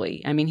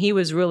spiritually. I mean, he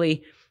was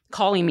really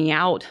calling me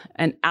out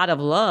and out of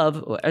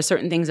love or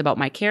certain things about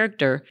my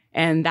character.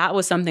 And that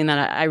was something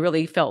that I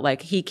really felt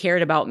like he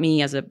cared about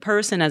me as a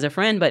person, as a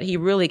friend, but he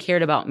really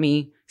cared about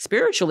me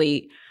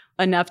spiritually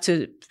enough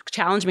to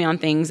challenge me on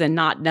things and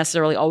not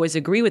necessarily always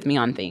agree with me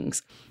on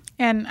things.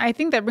 And I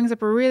think that brings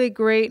up a really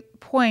great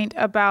point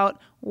about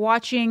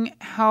watching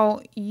how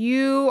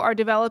you are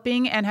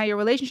developing and how your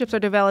relationships are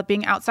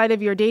developing outside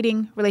of your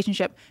dating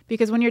relationship.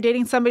 Because when you're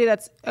dating somebody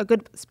that's a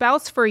good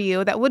spouse for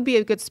you, that would be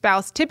a good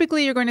spouse,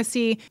 typically you're going to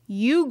see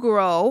you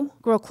grow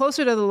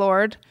closer to the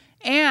Lord,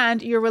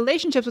 and your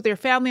relationships with your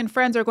family and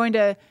friends are going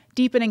to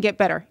deepen and get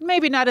better.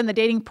 Maybe not in the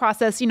dating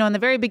process, in the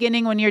very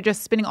beginning when you're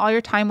just spending all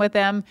your time with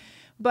them.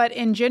 But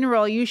in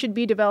general, you should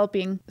be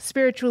developing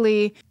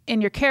spiritually in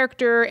your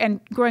character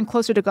and growing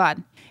closer to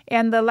God.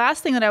 And the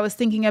last thing that I was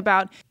thinking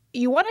about,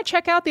 you want to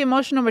check out the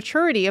emotional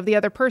maturity of the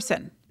other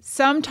person.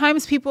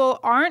 Sometimes people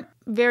aren't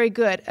very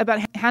good about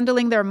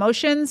handling their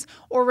emotions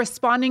or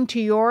responding to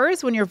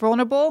yours when you're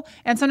vulnerable.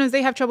 And sometimes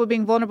they have trouble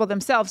being vulnerable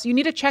themselves. You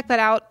need to check that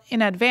out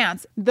in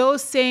advance.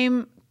 Those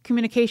same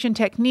communication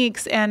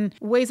techniques and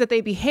ways that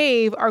they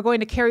behave are going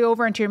to carry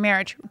over into your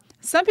marriage.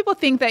 Some people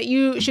think that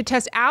you should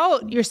test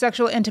out your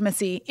sexual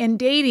intimacy in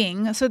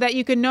dating so that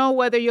you can know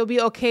whether you'll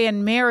be okay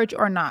in marriage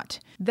or not.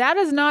 That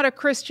is not a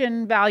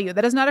Christian value.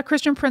 That is not a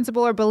Christian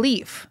principle or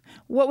belief.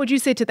 What would you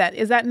say to that?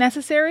 Is that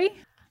necessary?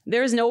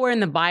 There is nowhere in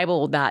the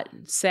Bible that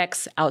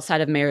sex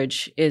outside of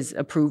marriage is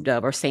approved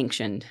of or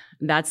sanctioned.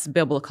 That's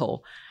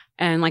biblical.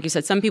 And like you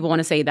said, some people want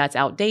to say that's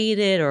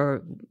outdated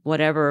or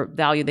whatever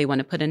value they want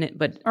to put in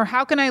it. Or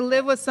how can I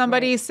live with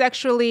somebody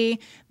sexually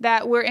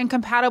that we're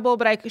incompatible,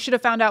 but I should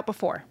have found out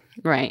before?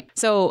 Right.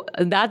 So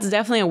that's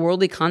definitely a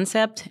worldly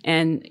concept.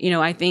 And,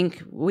 I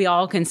think we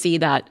all can see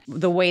that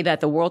the way that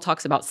the world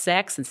talks about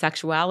sex and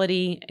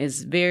sexuality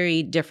is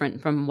very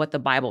different from what the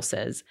Bible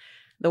says.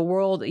 The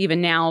world,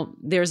 even now,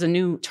 there's a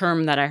new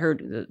term that I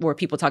heard where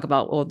people talk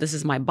about, well, this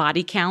is my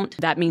body count.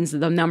 That means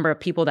the number of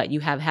people that you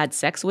have had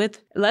sex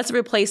with. Let's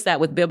replace that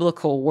with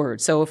biblical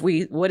words. So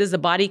what is the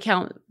body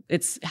count?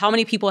 It's how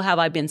many people have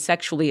I been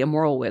sexually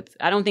immoral with?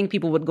 I don't think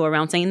people would go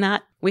around saying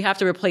that. We have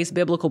to replace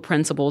biblical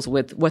principles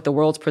with what the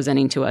world's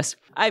presenting to us.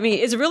 I mean,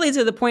 it's really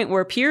to the point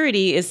where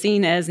purity is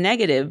seen as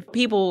negative.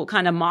 People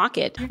kind of mock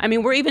it. I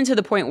mean, we're even to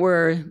the point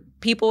where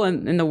people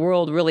in the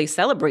world really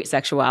celebrate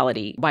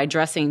sexuality by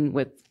dressing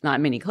with not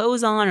many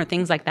clothes on or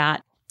things like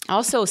that.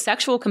 Also,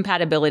 sexual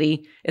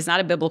compatibility is not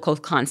a biblical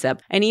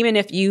concept. And even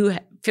if you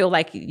feel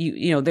like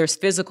there's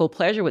physical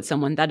pleasure with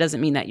someone, that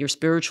doesn't mean that you're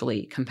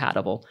spiritually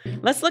compatible.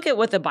 Let's look at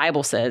what the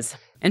Bible says.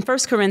 In 1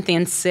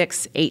 Corinthians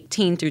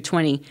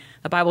 6:18-20,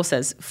 the Bible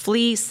says,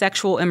 "Flee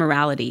sexual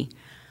immorality.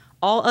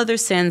 All other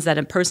sins that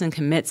a person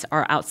commits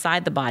are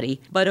outside the body,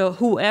 but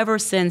whoever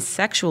sins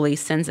sexually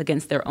sins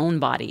against their own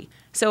body.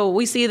 So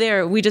we see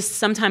there,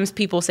 sometimes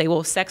people say,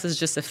 well, sex is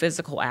just a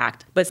physical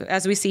act. But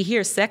as we see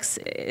here, sex,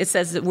 it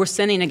says that we're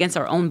sinning against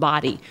our own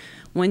body.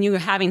 When you're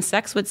having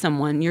sex with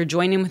someone, you're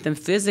joining with them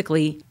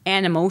physically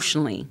and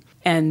emotionally.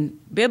 And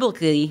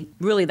biblically,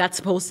 really, that's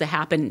supposed to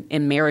happen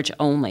in marriage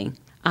only.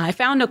 I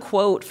found a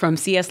quote from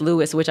C.S.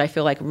 Lewis, which I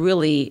feel like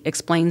really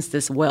explains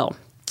this well.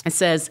 It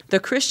says,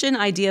 "The Christian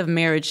idea of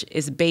marriage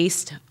is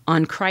based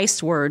on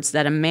Christ's words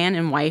that a man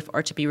and wife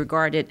are to be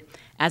regarded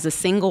as a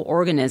single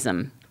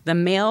organism. The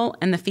male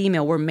and the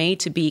female were made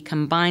to be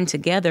combined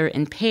together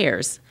in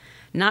pairs,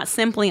 not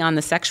simply on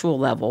the sexual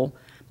level,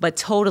 but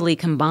totally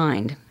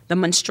combined. The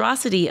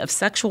monstrosity of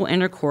sexual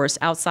intercourse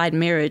outside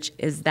marriage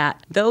is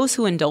that those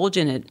who indulge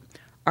in it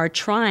are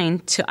trying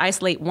to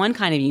isolate one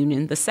kind of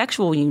union, the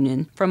sexual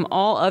union, from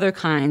all other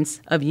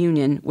kinds of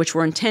union which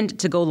were intended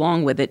to go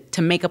along with it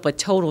to make up a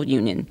total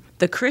union.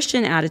 The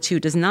Christian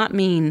attitude does not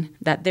mean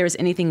that there's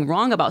anything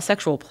wrong about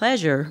sexual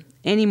pleasure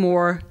any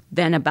more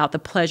than about the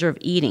pleasure of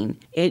eating.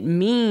 It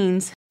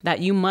means that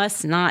you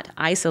must not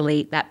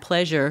isolate that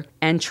pleasure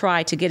and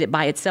try to get it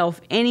by itself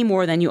any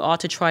more than you ought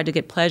to try to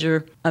get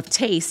pleasure of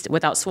taste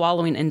without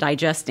swallowing and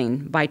digesting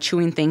by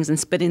chewing things and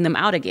spitting them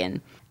out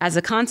again. As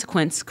a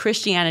consequence,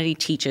 Christianity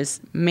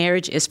teaches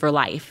marriage is for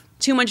life.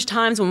 Too much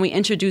times when we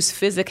introduce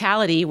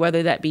physicality,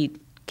 whether that be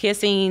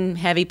kissing,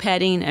 heavy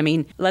petting, I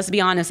mean, let's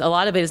be honest, a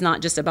lot of it is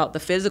not just about the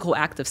physical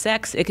act of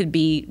sex. It could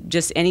be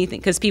just anything.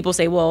 Because people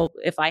say, well,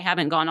 if I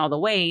haven't gone all the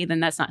way, then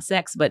that's not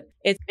sex. But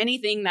it's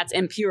anything that's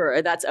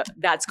impure,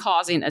 that's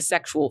causing a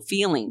sexual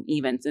feeling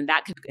even. And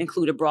that could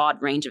include a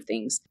broad range of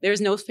things.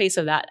 There's no space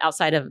of that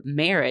outside of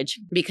marriage.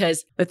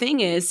 Because the thing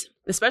is,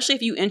 especially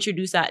if you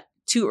introduce that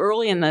too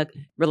early in the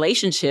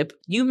relationship,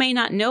 you may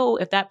not know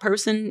if that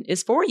person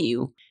is for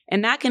you.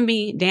 And that can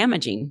be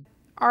damaging.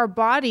 Our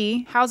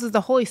body houses the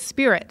Holy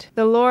Spirit.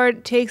 The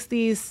Lord takes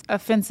these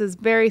offenses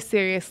very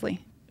seriously.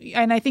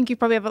 And I think you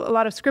probably have a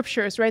lot of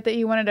scriptures, right, that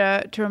you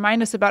wanted to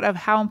remind us about of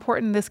how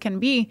important this can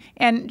be.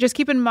 And just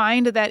keep in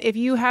mind that if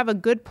you have a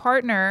good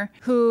partner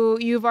who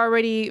you've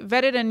already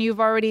vetted and you've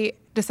already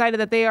decided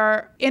that they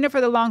are in it for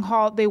the long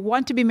haul, they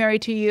want to be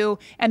married to you,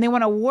 and they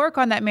want to work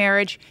on that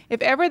marriage, if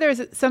ever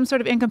there's some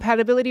sort of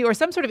incompatibility or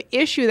some sort of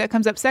issue that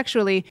comes up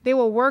sexually, they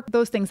will work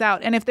those things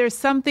out. And if there's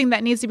something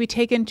that needs to be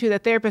taken to the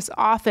therapist's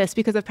office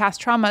because of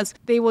past traumas,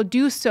 they will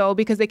do so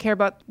because they care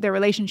about their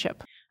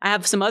relationship. I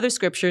have some other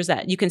scriptures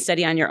that you can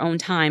study on your own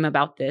time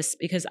about this,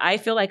 because I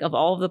feel like of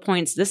all of the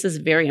points, this is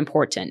very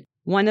important.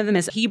 One of them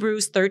is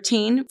Hebrews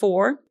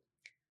 13:4,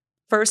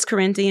 1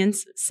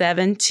 Corinthians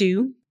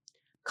 7:2,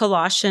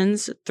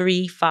 Colossians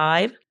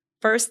 3:5,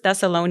 1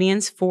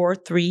 Thessalonians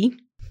 4:3,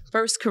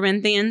 1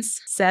 Corinthians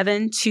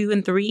 7:2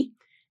 and 3,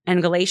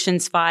 and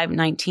Galatians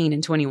 5:19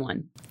 and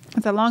 21.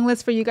 It's a long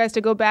list for you guys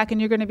to go back, and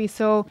you're going to be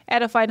so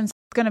edified, and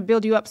it's going to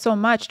build you up so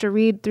much to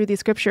read through these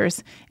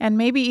scriptures, and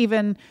maybe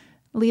even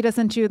lead us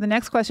into the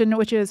next question,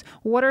 which is,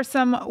 what are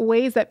some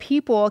ways that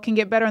people can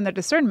get better in their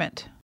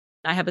discernment?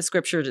 I have a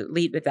scripture to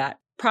lead with that.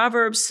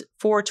 Proverbs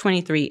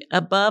 4:23,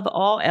 above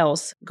all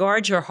else,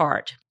 guard your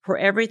heart, for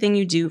everything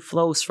you do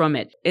flows from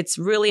it. It's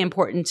really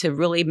important to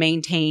really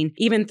maintain,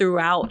 even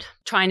throughout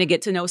trying to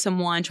get to know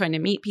someone, trying to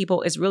meet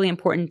people, it's really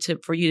important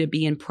for you to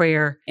be in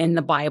prayer in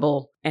the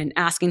Bible and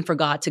asking for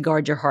God to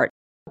guard your heart.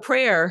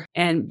 Prayer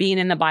and being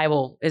in the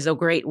Bible is a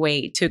great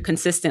way to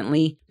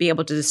consistently be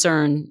able to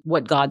discern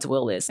what God's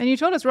will is. And you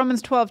told us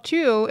Romans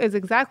 12:2 is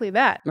exactly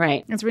that.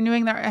 Right. It's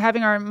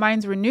having our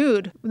minds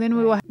renewed. Then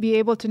we will be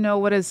able to know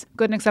what is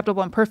good and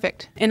acceptable and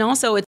perfect. And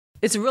also,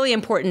 it's really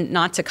important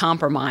not to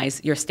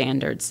compromise your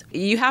standards.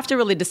 You have to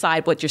really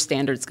decide what your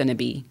standard's going to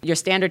be. Your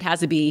standard has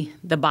to be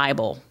the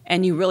Bible,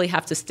 and you really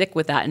have to stick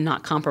with that and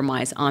not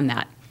compromise on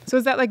that. So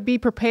is that like be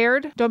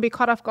prepared? Don't be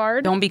caught off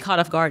guard? Don't be caught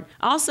off guard.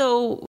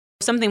 Also,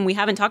 something we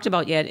haven't talked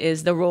about yet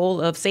is the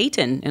role of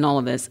Satan in all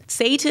of this.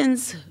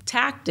 Satan's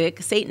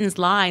tactic, Satan's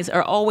lies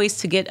are always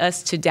to get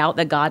us to doubt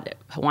that God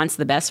wants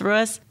the best for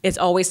us. It's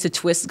always to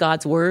twist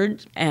God's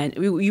word. And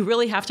you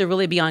really have to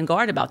really be on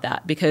guard about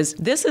that, because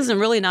this isn't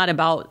really not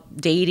about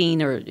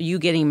dating or you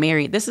getting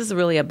married. This is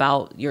really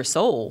about your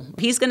soul.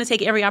 He's going to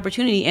take every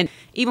opportunity. And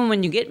even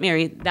when you get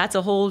married, that's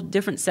a whole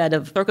different set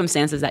of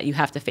circumstances that you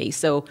have to face.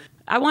 So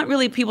I want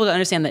really people to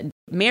understand that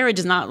marriage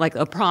is not like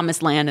a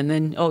promised land and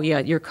then, oh yeah,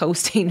 you're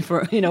coasting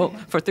for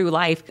through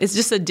life. It's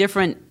just a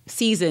different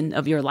season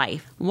of your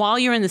life. While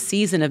you're in the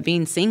season of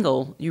being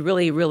single, you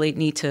really, really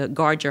need to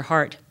guard your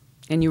heart,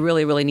 and you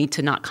really, really need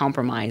to not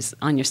compromise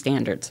on your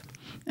standards.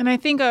 And I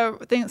think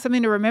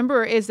something to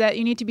remember is that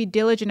you need to be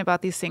diligent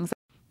about these things.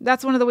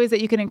 That's one of the ways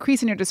that you can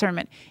increase in your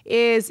discernment,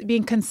 is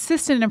being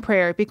consistent in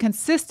prayer, be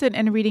consistent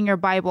in reading your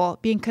Bible,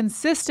 being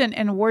consistent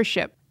in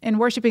worship, in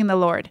worshiping the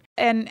Lord,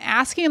 and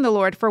asking the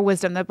Lord for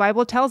wisdom. The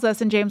Bible tells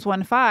us in James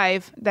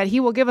 1:5 that he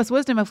will give us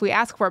wisdom if we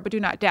ask for it, but do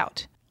not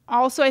doubt.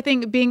 Also, I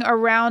think being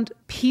around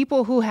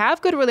people who have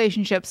good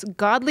relationships,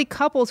 godly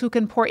couples who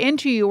can pour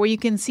into you, where you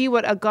can see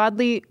what a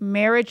godly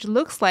marriage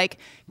looks like,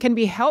 can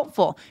be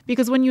helpful.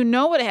 Because when you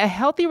know what a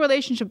healthy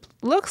relationship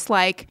looks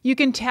like, you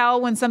can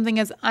tell when something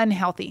is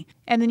unhealthy.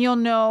 And then you'll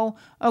know,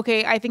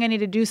 okay, I think I need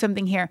to do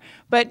something here.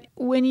 But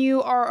when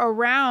you are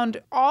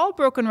around all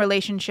broken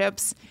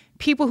relationships,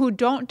 people who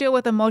don't deal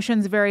with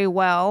emotions very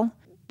well,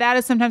 that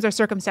is sometimes our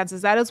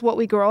circumstances. That is what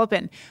we grow up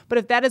in. But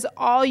if that is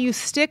all you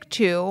stick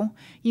to,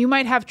 you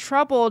might have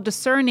trouble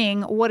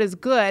discerning what is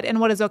good and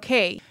what is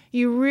okay.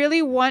 You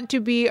really want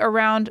to be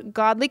around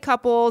godly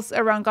couples,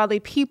 around godly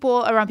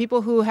people, around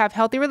people who have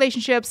healthy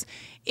relationships.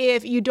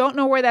 If you don't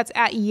know where that's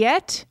at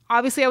yet,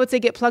 obviously I would say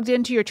get plugged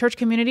into your church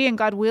community, and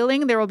God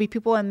willing, there will be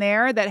people in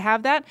there that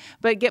have that,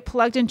 but get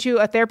plugged into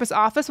a therapist's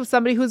office with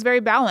somebody who's very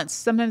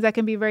balanced. Sometimes that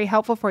can be very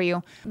helpful for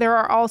you. There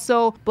are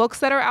also books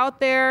that are out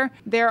there.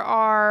 There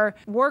are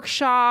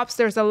workshops.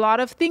 There's a lot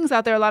of things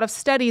out there, a lot of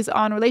studies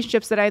on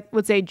relationships that I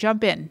would say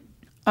jump in.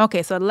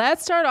 Okay, so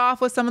let's start off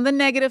with some of the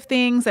negative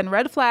things and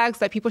red flags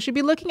that people should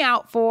be looking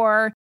out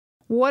for.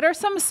 What are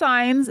some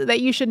signs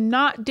that you should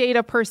not date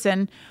a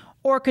person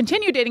or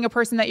continue dating a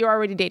person that you're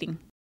already dating?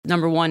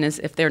 Number one is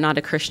if they're not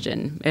a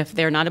Christian. If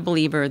they're not a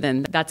believer,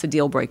 then that's a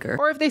deal breaker.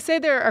 Or if they say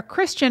they're a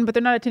Christian, but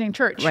they're not attending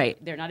church. Right.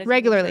 They're not attending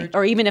regularly. Church.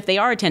 Or even if they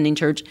are attending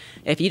church,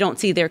 if you don't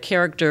see their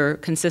character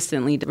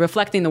consistently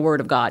reflecting the Word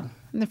of God.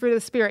 And the fruit of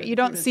the Spirit. You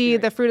don't see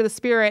the fruit of the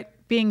Spirit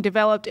being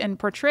developed and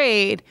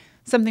portrayed,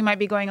 something might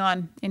be going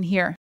on in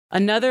here.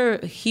 Another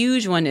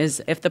huge one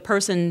is if the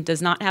person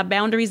does not have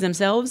boundaries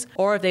themselves,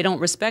 or if they don't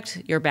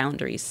respect your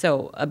boundaries.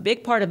 So a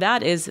big part of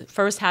that is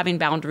first having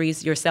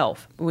boundaries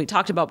yourself. We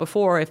talked about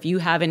before, if you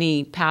have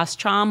any past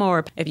trauma,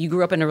 or if you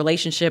grew up in a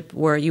relationship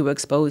where you were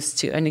exposed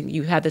to, and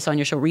you had this on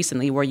your show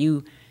recently, where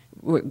you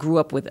grew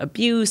up with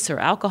abuse or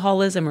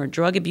alcoholism or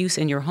drug abuse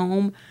in your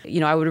home,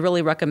 I would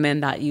really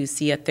recommend that you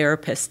see a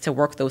therapist to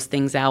work those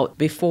things out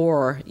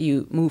before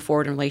you move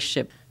forward in a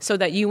relationship, so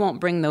that you won't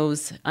bring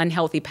those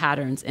unhealthy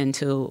patterns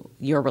into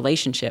your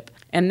relationship.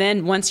 And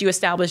then once you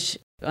establish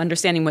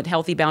understanding what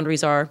healthy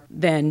boundaries are,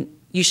 then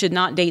you should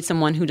not date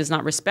someone who does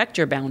not respect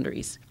your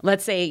boundaries.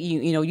 Let's say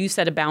you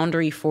set a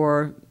boundary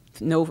for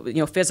no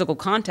physical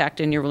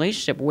contact in your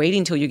relationship,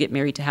 waiting till you get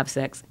married to have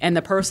sex. And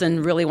the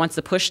person really wants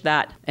to push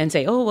that and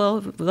say, oh,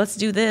 well, let's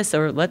do this,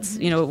 or let's,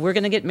 we're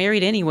going to get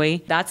married anyway.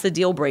 That's a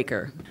deal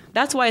breaker.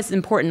 That's why it's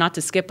important not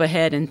to skip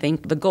ahead and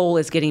think the goal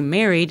is getting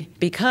married,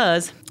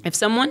 because if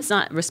someone's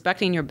not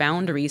respecting your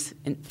boundaries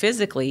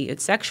physically,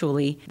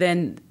 sexually,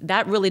 then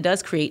that really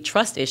does create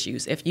trust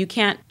issues. If you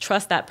can't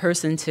trust that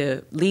person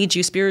to lead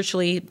you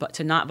spiritually, but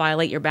to not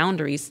violate your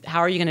boundaries, how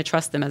are you going to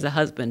trust them as a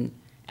husband,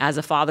 as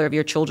a father of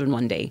your children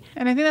one day?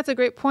 And I think that's a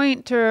great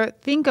point to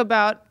think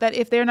about, that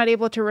if they're not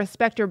able to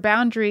respect your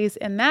boundaries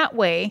in that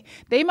way,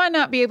 they might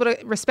not be able to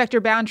respect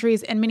your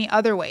boundaries in many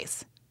other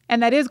ways.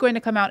 And that is going to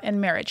come out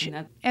in marriage.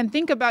 And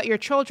think about your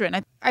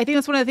children. I think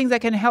that's one of the things that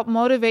can help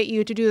motivate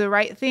you to do the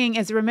right thing,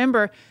 is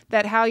remember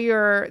that how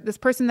this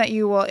person that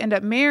you will end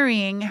up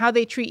marrying, how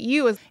they treat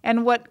you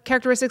and what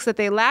characteristics that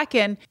they lack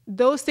in,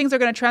 those things are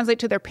going to translate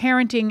to their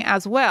parenting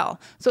as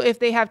well. So if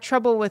they have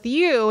trouble with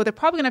you, they're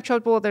probably going to have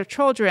trouble with their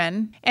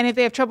children. And if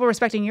they have trouble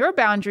respecting your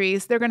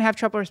boundaries, they're going to have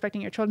trouble respecting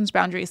your children's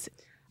boundaries.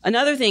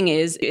 Another thing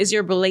is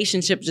your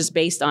relationship just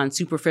based on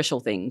superficial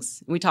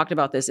things? We talked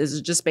about this. Is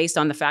it just based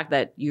on the fact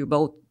that you're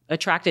both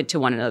attracted to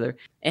one another?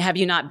 And have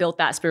you not built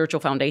that spiritual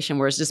foundation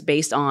where it's just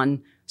based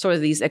on sort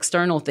of these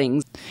external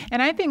things?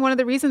 And I think one of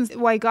the reasons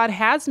why God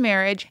has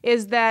marriage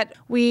is that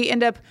we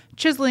end up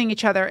chiseling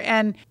each other,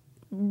 and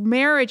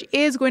marriage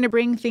is going to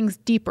bring things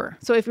deeper.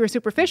 So if you're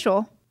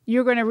superficial,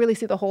 you're going to really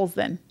see the holes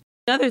then.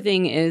 Another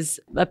thing is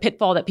a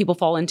pitfall that people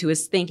fall into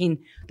is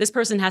thinking this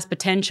person has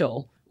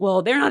potential.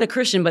 Well, they're not a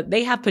Christian, but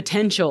they have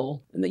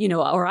potential,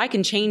 or I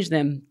can change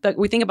them. But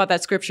we think about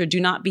that scripture, do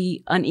not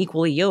be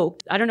unequally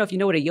yoked. I don't know if you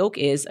know what a yoke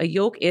is. A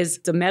yoke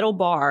is the metal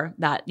bar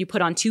that you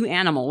put on two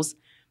animals,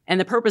 and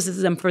the purpose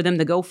is for them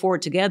to go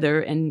forward together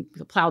and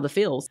plow the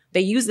fields.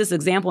 They use this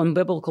example in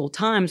biblical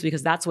times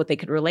because that's what they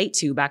could relate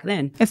to back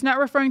then. It's not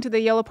referring to the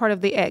yellow part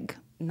of the egg.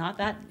 Not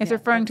that. It's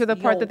referring to the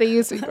part that they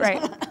use,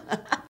 right.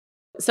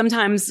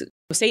 Sometimes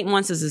Satan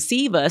wants to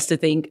deceive us to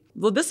think,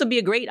 well, this would be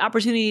a great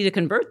opportunity to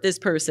convert this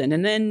person.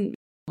 And then,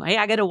 hey,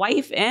 I got a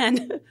wife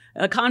and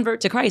a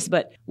convert to Christ.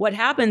 But what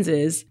happens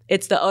is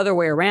it's the other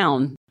way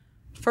around.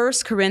 1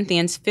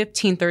 Corinthians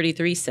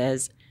 15:33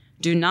 says,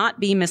 do not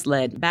be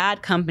misled.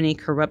 Bad company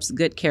corrupts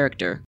good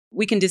character.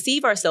 We can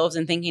deceive ourselves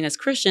in thinking as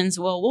Christians,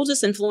 well, we'll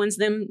just influence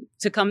them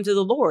to come to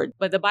the Lord.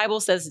 But the Bible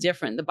says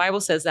different. The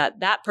Bible says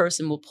that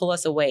person will pull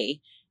us away,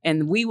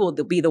 and we will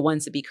be the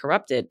ones to be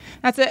corrupted.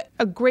 That's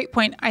a great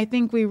point. I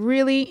think we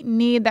really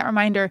need that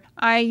reminder.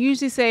 I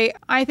usually say,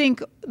 I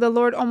think the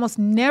Lord almost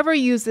never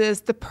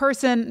uses the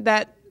person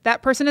that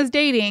person is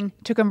dating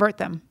to convert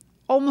them.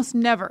 Almost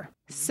never.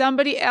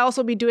 Somebody else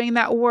will be doing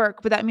that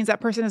work, but that means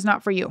that person is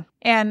not for you.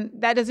 And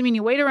that doesn't mean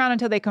you wait around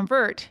until they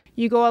convert.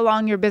 You go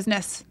along your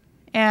business.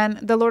 And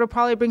the Lord will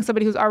probably bring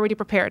somebody who's already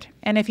prepared.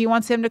 And if he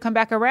wants him to come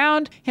back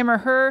around, him or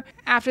her,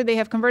 after they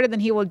have converted,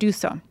 then he will do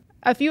so.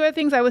 A few other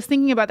things I was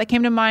thinking about that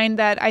came to mind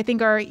that I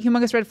think are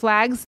humongous red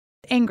flags.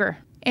 Anger.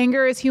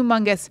 Anger is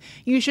humongous.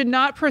 You should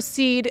not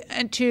proceed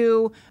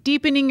to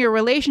deepening your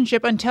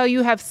relationship until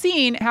you have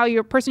seen how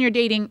your person you're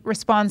dating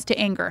responds to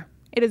anger.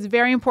 It is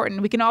very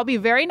important. We can all be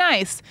very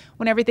nice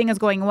when everything is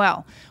going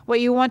well.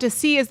 What you want to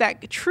see is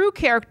that true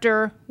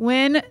character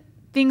when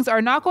things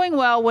are not going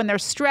well, when they're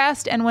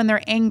stressed, and when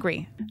they're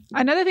angry.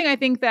 Another thing I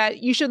think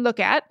that you should look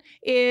at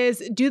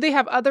is, do they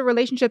have other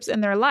relationships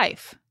in their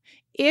life?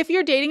 If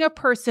you're dating a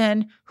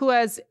person who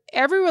has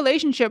every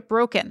relationship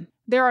broken,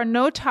 there are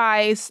no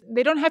ties,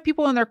 they don't have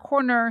people in their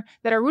corner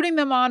that are rooting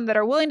them on, that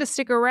are willing to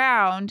stick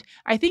around,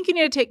 I think you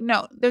need to take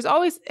note. There's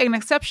always an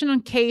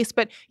exceptional case,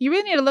 but you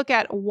really need to look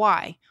at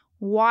why.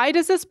 Why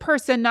does this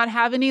person not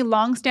have any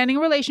long-standing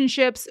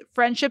relationships,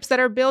 friendships that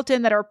are built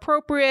in, that are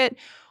appropriate?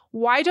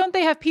 Why don't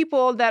they have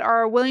people that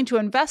are willing to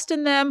invest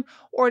in them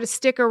or to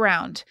stick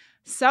around?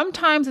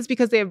 Sometimes it's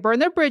because they have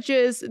burned their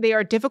bridges. They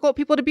are difficult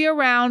people to be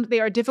around. They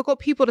are difficult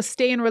people to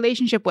stay in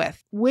relationship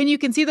with. When you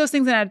can see those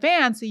things in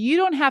advance, you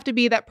don't have to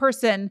be that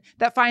person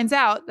that finds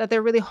out that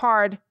they're really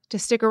hard to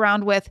stick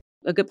around with.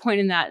 A good point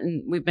in that,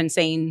 and we've been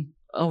saying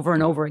over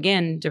and over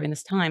again during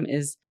this time,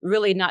 is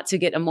really not to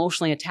get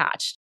emotionally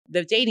attached.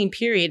 The dating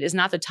period is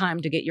not the time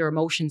to get your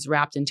emotions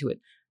wrapped into it.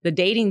 The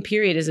dating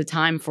period is a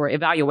time for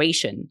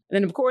evaluation. And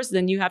then, of course,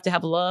 then you have to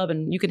have love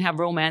and you can have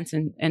romance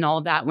and all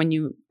of that when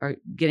you are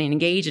getting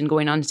engaged and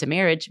going on into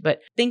marriage. But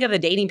think of the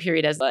dating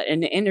period as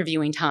an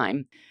interviewing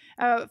time.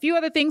 A few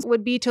other things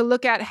would be to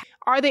look at,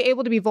 are they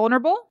able to be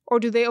vulnerable or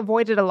do they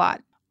avoid it a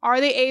lot? Are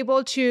they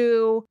able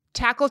to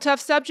tackle tough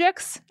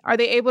subjects? Are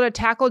they able to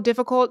tackle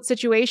difficult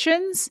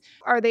situations?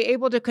 Are they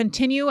able to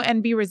continue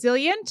and be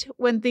resilient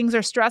when things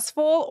are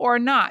stressful or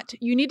not?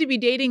 You need to be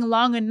dating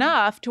long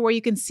enough to where you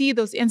can see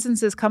those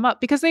instances come up,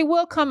 because they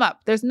will come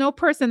up. There's no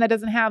person that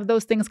doesn't have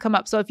those things come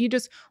up. So if you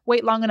just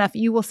wait long enough,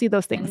 you will see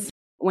those things.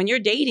 When you're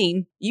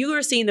dating, you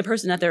are seeing the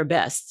person at their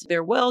best.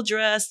 They're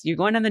well-dressed. You're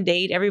going on the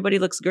date. Everybody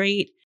looks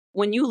great.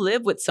 When you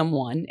live with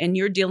someone and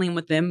you're dealing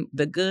with them,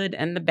 the good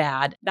and the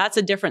bad, that's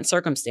a different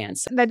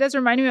circumstance. That does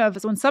remind me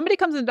of when somebody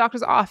comes in the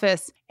doctor's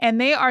office and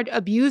they are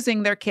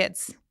abusing their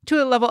kids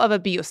to a level of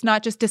abuse,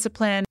 not just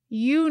discipline.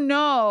 You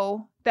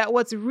know that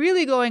what's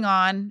really going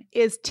on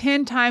is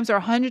 10 times or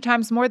 100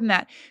 times more than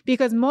that,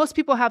 because most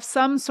people have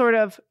some sort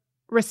of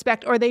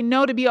respect or they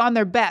know to be on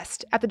their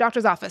best at the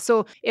doctor's office.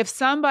 So if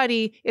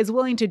somebody is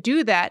willing to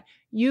do that,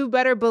 you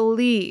better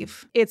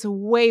believe it's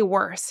way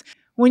worse.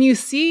 When you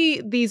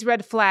see these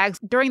red flags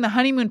during the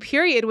honeymoon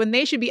period, when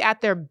they should be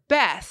at their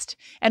best,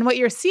 and what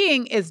you're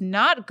seeing is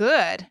not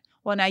good,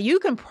 well, now you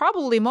can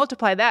probably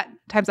multiply that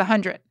times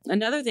 100.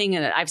 Another thing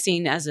that I've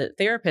seen as a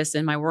therapist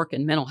in my work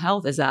in mental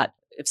health is that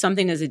if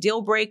something is a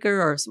deal breaker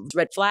or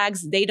red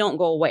flags, they don't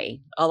go away.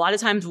 A lot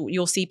of times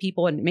you'll see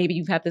people, and maybe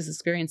you've had this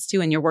experience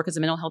too in your work as a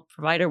mental health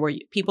provider, where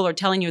people are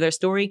telling you their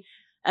story,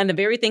 and the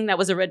very thing that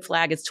was a red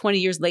flag is 20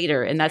 years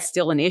later, and that's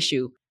still an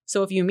issue.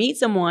 So if you meet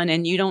someone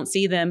and you don't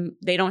see them,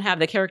 they don't have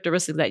the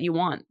characteristics that you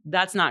want,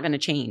 that's not going to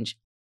change.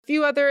 A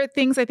few other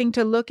things I think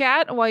to look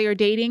at while you're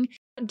dating.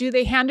 Do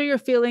they handle your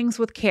feelings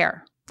with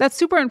care? That's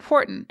super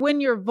important.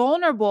 When you're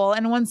vulnerable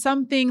and when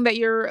something that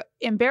you're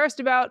embarrassed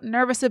about,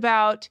 nervous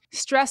about,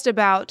 stressed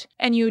about,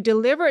 and you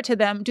deliver it to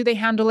them, do they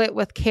handle it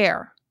with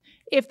care?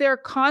 If they're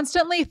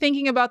constantly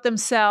thinking about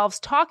themselves,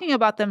 talking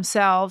about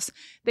themselves,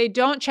 they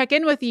don't check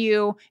in with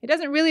you, it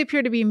doesn't really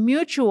appear to be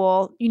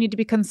mutual, you need to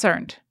be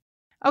concerned.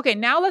 Okay,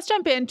 now let's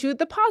jump into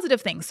the positive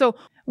things. So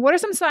what are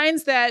some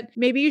signs that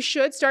maybe you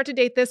should start to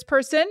date this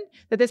person,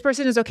 that this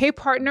person is okay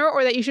partner,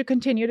 or that you should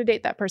continue to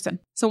date that person?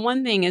 So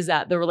one thing is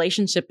that the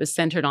relationship is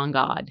centered on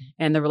God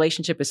and the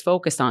relationship is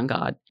focused on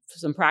God.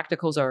 Some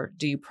practicals are,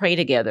 do you pray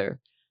together?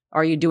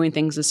 Are you doing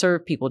things to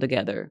serve people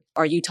together?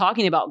 Are you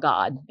talking about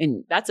God?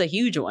 And that's a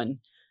huge one.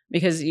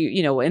 Because,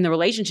 you know, in the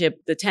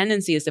relationship, the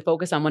tendency is to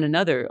focus on one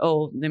another.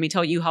 Oh, let me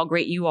tell you how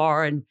great you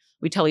are. And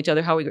we tell each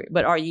other how we,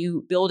 but are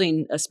you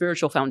building a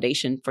spiritual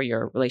foundation for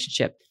your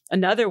relationship?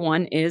 Another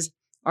one is,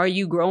 are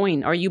you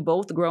growing? Are you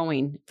both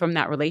growing from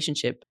that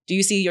relationship? Do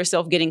you see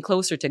yourself getting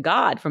closer to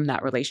God from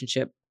that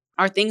relationship?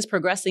 Are things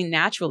progressing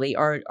naturally,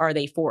 or are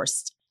they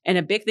forced? And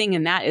a big thing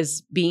in that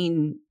is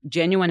being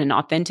genuine and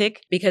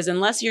authentic, because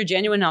unless you're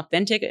genuine and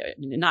authentic,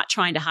 not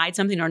trying to hide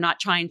something or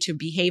not trying to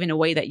behave in a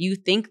way that you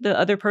think the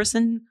other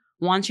person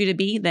wants you to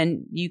be,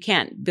 then you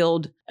can't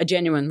build a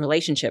genuine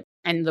relationship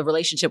and the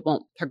relationship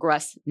won't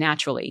progress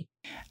naturally.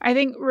 I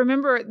think,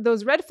 remember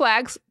those red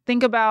flags,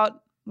 think about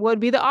what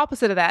would be the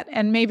opposite of that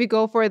and maybe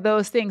go for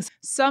those things.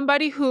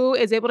 Somebody who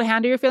is able to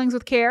handle your feelings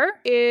with care,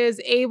 is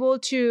able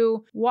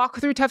to walk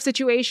through tough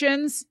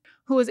situations,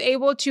 who is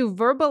able to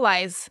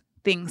verbalize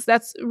things.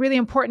 That's really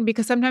important,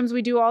 because sometimes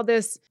we do all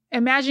this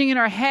imagining in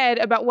our head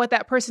about what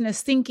that person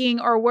is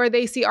thinking or where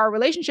they see our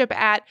relationship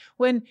at,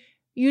 when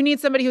you need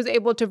somebody who's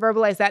able to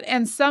verbalize that.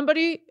 And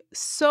somebody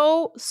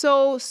so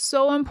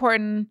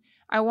important.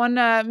 I want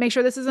to make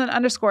sure this isn't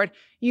underscored.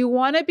 You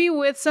want to be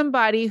with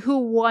somebody who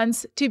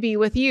wants to be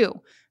with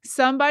you.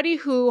 Somebody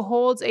who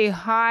holds a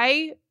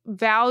high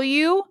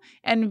value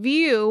and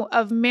view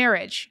of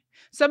marriage.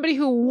 somebody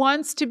who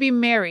wants to be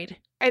married.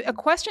 A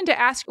question to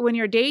ask when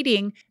you're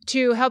dating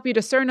to help you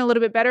discern a little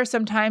bit better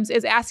sometimes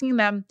is asking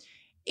them,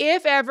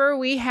 if ever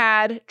we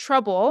had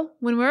trouble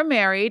when we were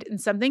married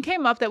and something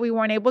came up that we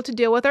weren't able to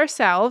deal with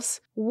ourselves,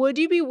 would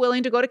you be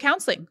willing to go to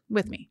counseling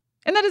with me?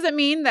 And that doesn't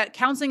mean that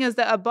counseling is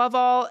the above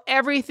all,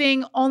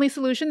 everything, only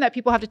solution that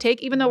people have to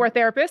take. Even though we're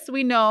therapists,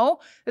 we know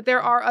that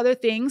there are other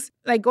things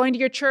like going to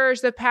your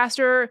church, the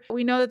pastor.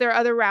 We know that there are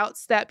other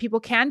routes that people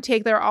can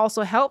take that are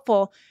also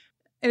helpful.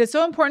 It is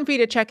so important for you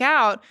to check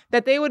out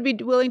that they would be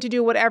willing to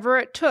do whatever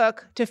it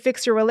took to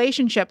fix your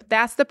relationship.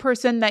 That's the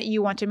person that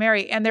you want to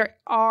marry. And there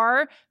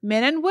are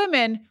men and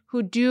women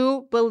who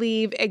do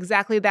believe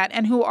exactly that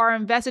and who are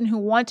invested, who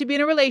want to be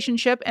in a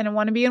relationship and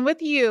want to be in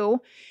with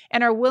you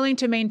and are willing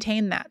to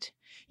maintain that.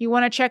 You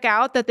want to check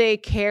out that they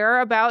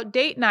care about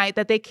date night,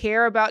 that they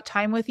care about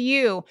time with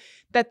you,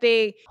 that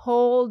they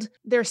hold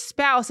their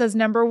spouse as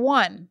number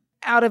one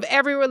out of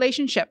every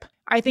relationship.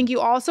 I think you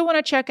also want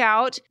to check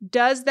out,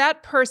 does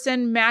that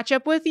person match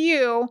up with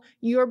you,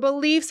 your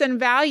beliefs and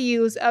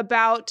values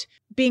about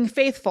being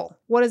faithful?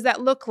 What does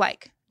that look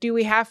like? Do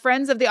we have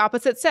friends of the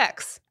opposite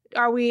sex?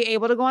 Are we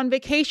able to go on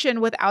vacation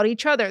without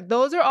each other?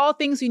 Those are all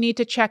things you need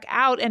to check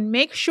out and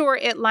make sure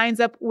it lines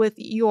up with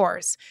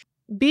yours.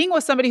 Being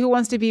with somebody who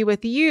wants to be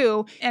with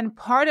you, and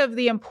part of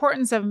the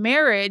importance of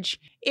marriage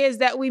is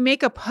that we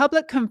make a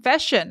public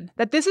confession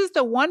that this is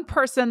the one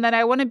person that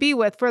I want to be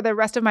with for the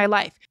rest of my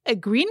life. A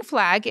green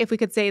flag, if we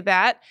could say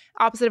that,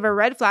 opposite of a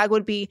red flag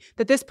would be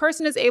that this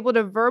person is able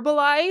to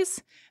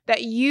verbalize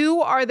that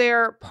you are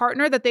their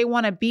partner that they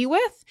want to be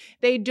with.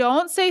 They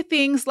don't say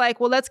things like,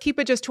 well, let's keep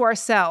it just to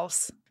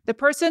ourselves. The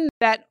person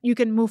that you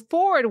can move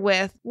forward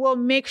with will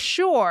make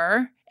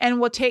sure and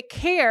will take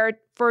care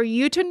for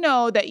you to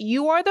know that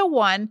you are the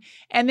one,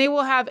 and they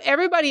will have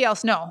everybody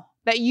else know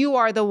that you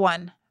are the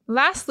one.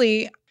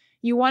 Lastly,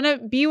 you want to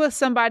be with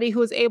somebody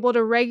who is able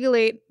to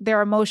regulate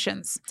their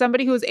emotions,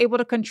 somebody who is able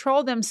to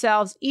control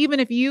themselves, even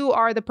if you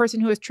are the person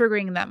who is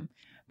triggering them.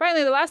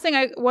 Finally, the last thing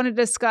I wanted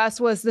to discuss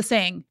was the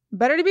saying,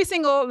 better to be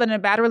single than in a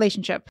bad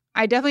relationship.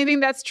 I definitely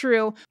think that's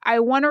true. I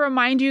want to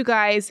remind you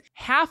guys,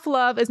 half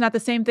love is not the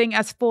same thing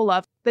as full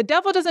love. The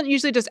devil doesn't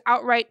usually just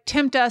outright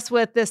tempt us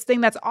with this thing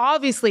that's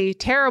obviously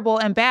terrible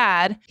and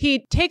bad.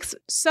 He takes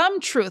some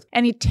truth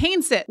and he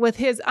taints it with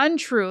his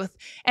untruth,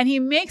 and he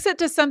makes it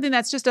to something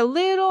that's just a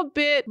little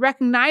bit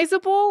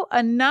recognizable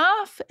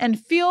enough and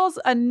feels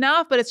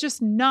enough, but it's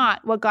just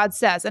not what God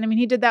says. And I mean,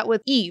 he did that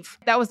with Eve.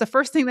 That was the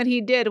first thing that he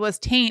did, was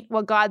taint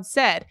what God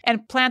said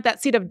and plant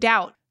that seed of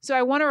doubt. So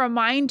I want to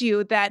remind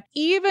you that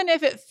even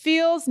if it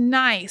feels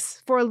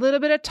nice for a little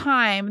bit of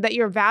time that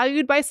you're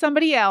valued by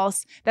somebody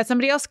else, that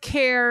somebody else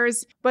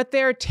cares, but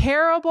they're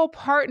terrible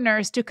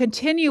partners to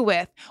continue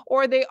with,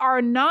 or they are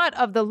not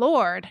of the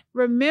Lord,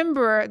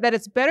 remember that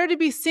it's better to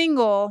be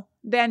single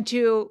than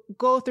to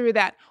go through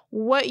that.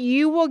 What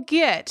you will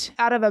get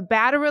out of a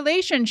bad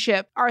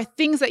relationship are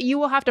things that you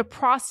will have to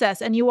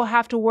process and you will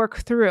have to work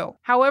through.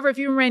 However, if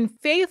you remain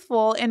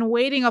faithful in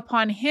waiting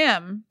upon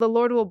Him, the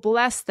Lord will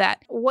bless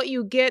that. What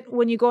you get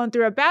when you're going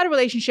through a bad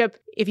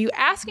relationship, if you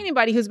ask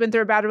anybody who's been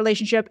through a bad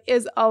relationship,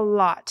 is a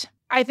lot.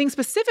 I think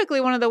specifically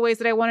one of the ways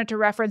that I wanted to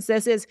reference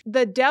this is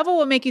the devil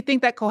will make you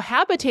think that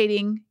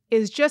cohabitating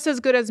is just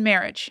as good as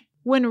marriage,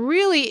 when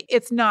really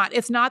it's not.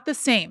 It's not the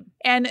same.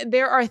 And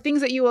there are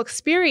things that you will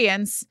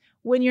experience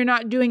when you're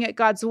not doing it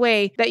God's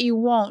way that you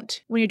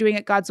won't when you're doing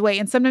it God's way.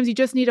 And sometimes you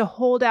just need to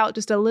hold out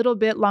just a little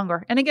bit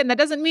longer. And again, that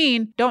doesn't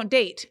mean don't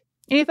date.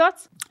 Any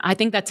thoughts? I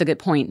think that's a good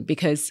point,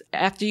 because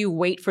after you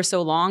wait for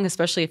so long,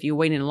 especially if you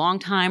wait in a long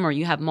time or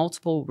you have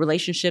multiple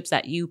relationships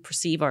that you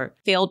perceive are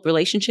failed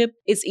relationship,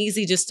 it's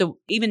easy just to,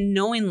 even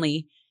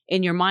knowingly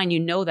in your mind, you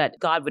know that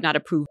God would not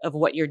approve of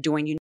what you're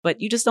doing,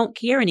 but you just don't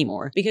care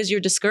anymore because you're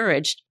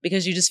discouraged,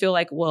 because you just feel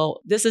like, well,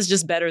 this is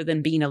just better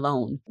than being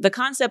alone. The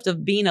concept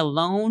of being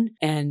alone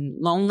and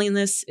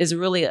loneliness is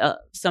really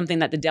something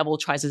that the devil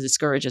tries to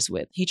discourage us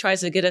with. He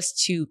tries to get us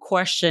to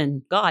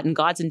question God and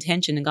God's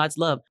intention and God's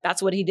love.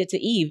 That's what he did to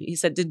Eve. He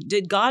said,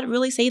 did God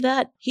really say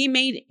that? He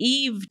made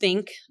Eve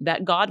think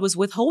that God was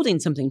withholding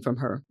something from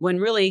her, when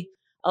really,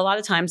 a lot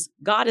of times,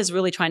 God is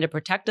really trying to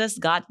protect us.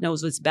 God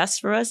knows what's best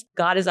for us.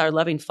 God is our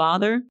loving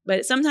Father.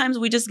 But sometimes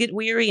we just get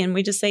weary and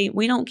we just say,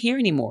 we don't care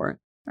anymore.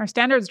 Our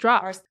standards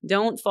drop.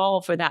 Don't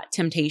fall for that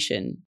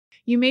temptation.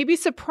 You may be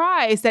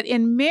surprised that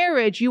in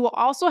marriage, you will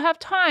also have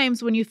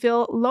times when you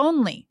feel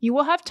lonely. You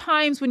will have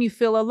times when you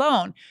feel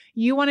alone.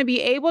 You want to be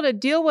able to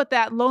deal with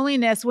that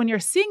loneliness when you're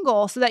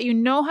single so that you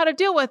know how to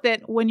deal with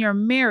it when you're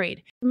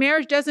married.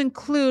 Marriage does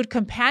include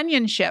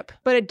companionship,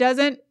 but it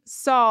doesn't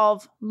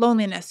solve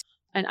loneliness.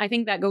 And I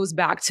think that goes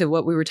back to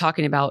what we were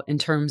talking about in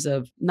terms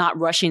of not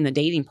rushing the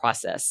dating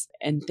process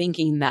and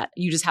thinking that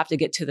you just have to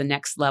get to the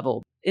next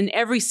level. In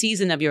every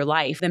season of your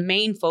life, the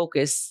main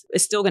focus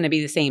is still going to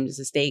be the same, is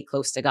to stay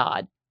close to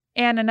God.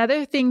 And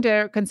another thing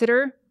to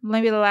consider,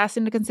 maybe the last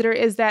thing to consider,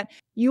 is that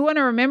you want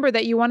to remember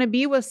that you want to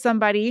be with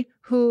somebody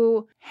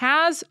who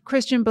has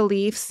Christian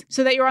beliefs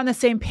so that you're on the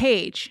same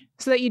page,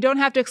 so that you don't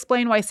have to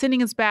explain why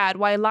sinning is bad,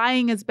 why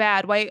lying is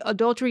bad, why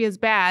adultery is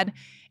bad.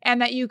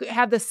 and that you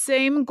have the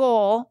same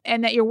goal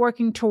and that you're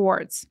working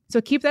towards.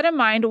 So keep that in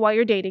mind while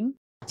you're dating.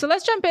 So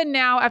let's jump in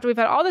now, after we've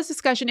had all this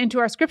discussion, into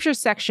our scriptures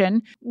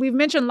section. We've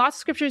mentioned lots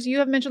of scriptures. You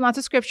have mentioned lots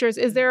of scriptures.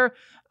 Is there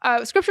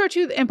a scripture or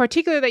two in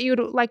particular that you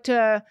would like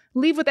to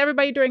leave with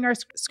everybody during our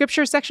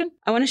scripture section?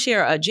 I want to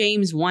share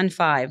James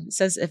 1:5. It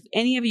says, if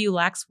any of you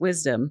lacks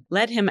wisdom,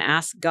 let him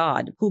ask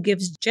God, who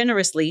gives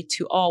generously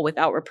to all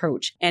without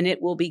reproach, and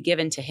it will be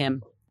given to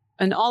him.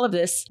 And all of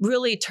this,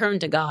 really turn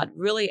to God,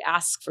 really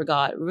ask for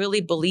God,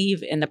 really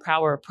believe in the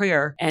power of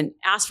prayer and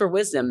ask for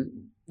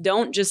wisdom.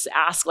 Don't just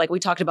ask, like we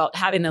talked about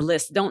having a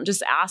list. Don't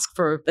just ask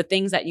for the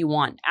things that you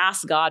want.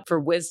 Ask God for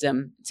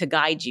wisdom to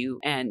guide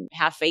you and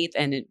have faith,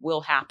 and it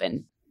will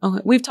happen.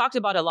 Okay. We've talked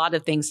about a lot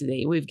of things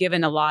today. We've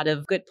given a lot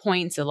of good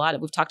points,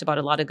 we've talked about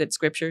a lot of good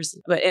scriptures.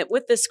 But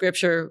with this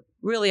scripture,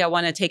 really, I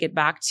want to take it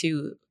back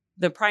to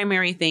the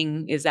primary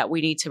thing is that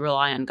we need to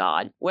rely on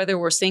God. Whether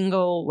we're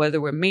single, whether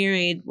we're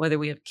married, whether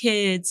we have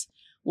kids,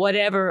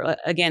 whatever,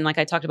 again, like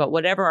I talked about,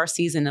 whatever our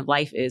season of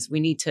life is, we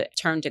need to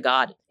turn to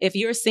God. If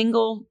you're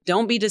single,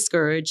 don't be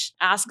discouraged.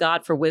 Ask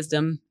God for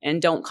wisdom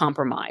and don't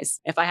compromise.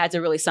 If I had to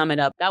really sum it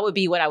up, that would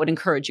be what I would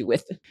encourage you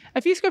with.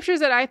 A few scriptures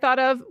that I thought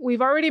of,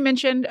 we've already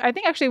mentioned. I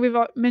think actually we've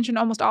mentioned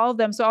almost all of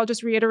them, so I'll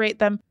just reiterate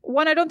them.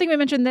 One, I don't think we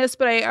mentioned this,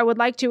 but I would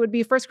like to, would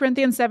be 1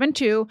 Corinthians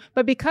 7:2.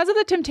 But because of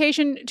the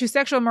temptation to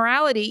sexual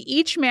immorality,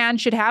 each man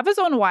should have his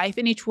own wife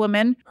and each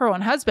woman her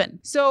own husband.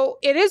 So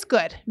it is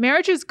good.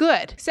 Marriage is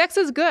good. Sex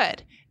is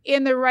good.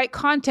 In the right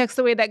context,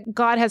 the way that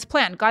God has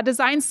planned. God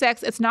designed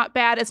sex. It's not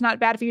bad. It's not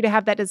bad for you to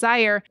have that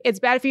desire. It's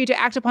bad for you to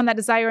act upon that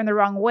desire in the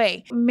wrong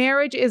way.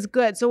 Marriage is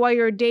good. So while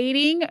you're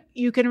dating,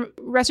 you can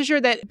rest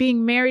assured that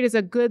being married is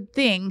a good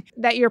thing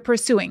that you're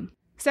pursuing.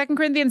 2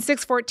 Corinthians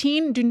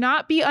 6:14, do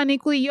not be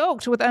unequally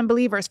yoked with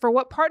unbelievers. For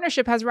what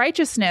partnership has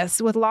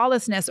righteousness with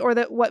lawlessness, or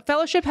what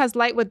fellowship has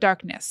light with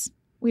darkness?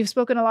 We've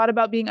spoken a lot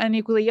about being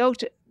unequally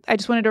yoked. I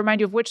just wanted to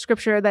remind you of which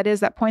scripture that is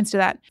that points to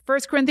that.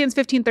 1 Corinthians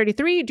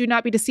 15:33, do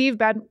not be deceived.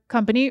 Bad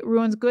company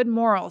ruins good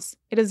morals.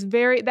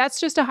 That's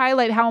just to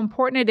highlight how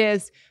important it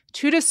is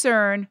to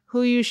discern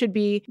who you should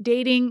be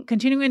dating,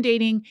 continuing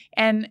dating,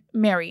 and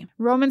marry.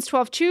 Romans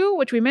 12:2,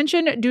 which we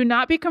mentioned, do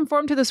not be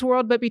conformed to this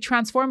world, but be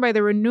transformed by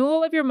the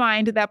renewal of your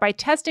mind, that by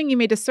testing you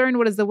may discern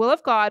what is the will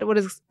of God, what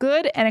is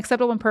good and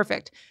acceptable and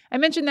perfect. I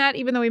mentioned that,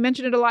 even though we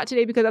mentioned it a lot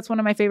today, because that's one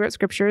of my favorite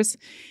scriptures.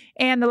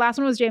 And the last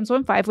one was James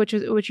 1:5,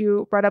 which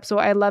you brought up, so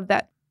I love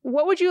that.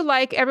 What would you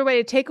like everybody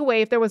to take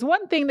away, if there was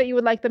one thing that you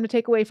would like them to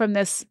take away from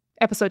this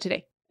episode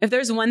today? If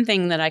there's one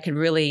thing that I would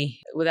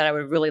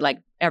really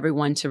like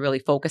everyone to really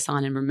focus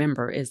on and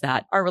remember, is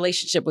that our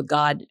relationship with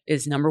God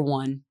is number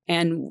one.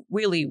 And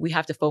really, we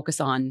have to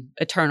focus on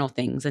eternal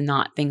things and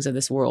not things of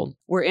this world.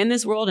 We're in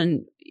this world,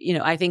 and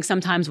I think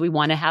sometimes we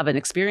want to have an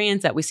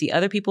experience that we see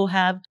other people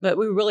have, but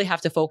we really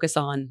have to focus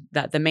on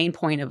that. The main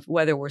point of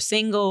whether we're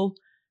single,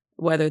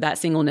 whether that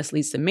singleness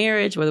leads to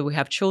marriage, whether we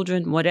have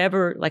children,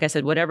 whatever, like I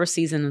said, whatever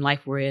season in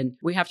life we're in,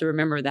 we have to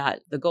remember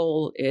that the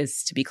goal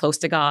is to be close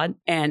to God.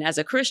 And as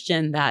a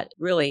Christian, that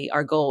really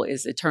our goal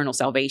is eternal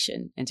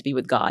salvation and to be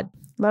with God.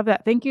 Love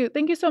that. Thank you.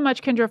 Thank you so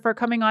much, Kendra, for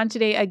coming on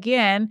today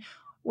again. It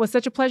was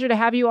such a pleasure to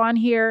have you on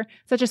here.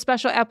 Such a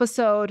special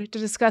episode to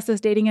discuss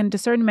this dating and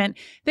discernment.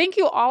 Thank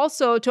you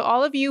also to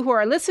all of you who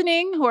are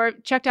listening, who are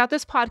checked out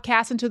this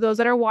podcast, and to those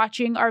that are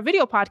watching our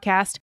video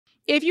podcast.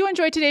 If you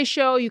enjoyed today's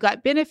show, you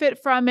got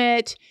benefit from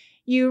it,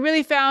 you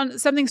really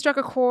found something struck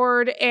a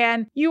chord,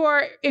 and you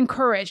are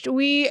encouraged.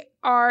 We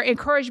are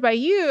encouraged by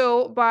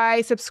you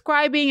by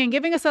subscribing and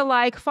giving us a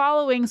like,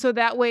 following, so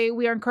that way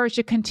we are encouraged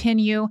to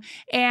continue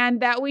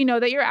and that we know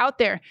that you're out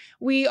there.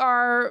 We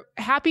are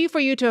happy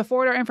for you to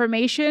forward our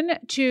information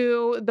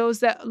to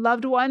those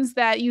loved ones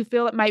that you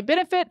feel it might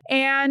benefit.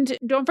 And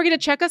don't forget to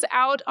check us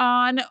out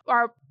on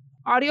our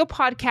audio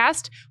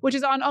podcast, which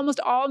is on almost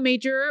all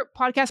major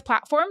podcast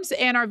platforms,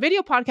 and our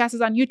video podcast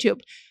is on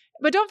YouTube.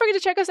 But don't forget to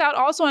check us out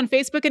also on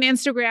Facebook and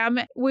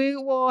Instagram. We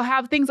will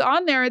have things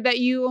on there that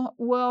you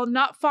will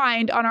not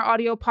find on our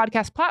audio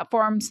podcast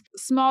platforms.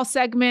 Small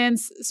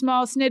segments,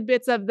 small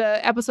snippets of the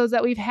episodes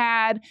that we've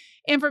had,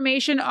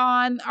 information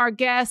on our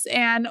guests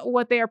and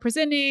what they are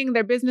presenting,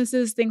 their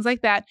businesses, things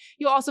like that.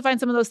 You'll also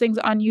find some of those things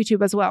on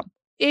YouTube as well.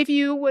 If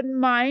you wouldn't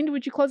mind,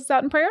 would you close us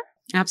out in prayer?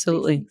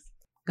 Absolutely.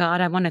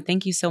 God, I want to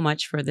thank you so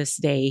much for this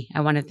day.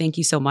 I want to thank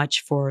you so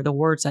much for the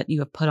words that you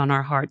have put on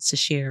our hearts to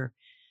share.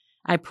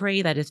 I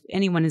pray that if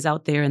anyone is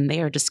out there and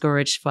they are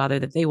discouraged, Father,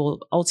 that they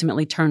will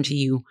ultimately turn to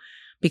you,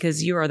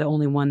 because you are the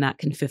only one that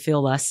can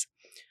fulfill us.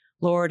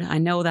 Lord, I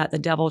know that the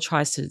devil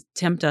tries to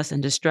tempt us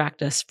and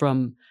distract us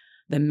from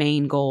the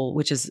main goal,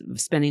 which is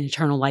spending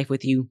eternal life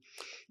with you.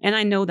 And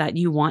I know that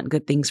you want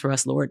good things for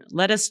us, Lord.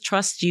 Let us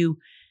trust you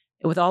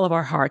with all of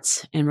our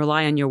hearts and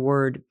rely on your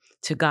word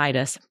to guide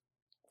us,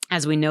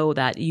 as we know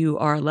that you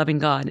are a loving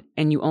God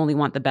and you only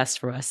want the best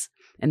for us.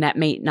 And that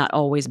may not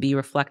always be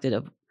reflected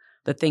of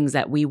the things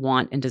that we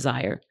want and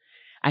desire.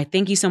 I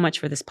thank you so much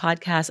for this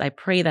podcast. I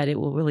pray that it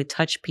will really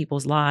touch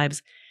people's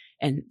lives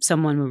and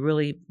someone will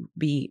really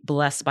be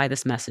blessed by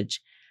this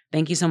message.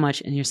 Thank you so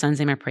much. In your son's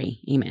name I pray.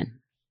 Amen.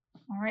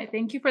 All right.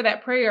 Thank you for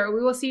that prayer.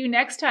 We will see you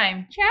next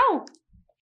time. Ciao.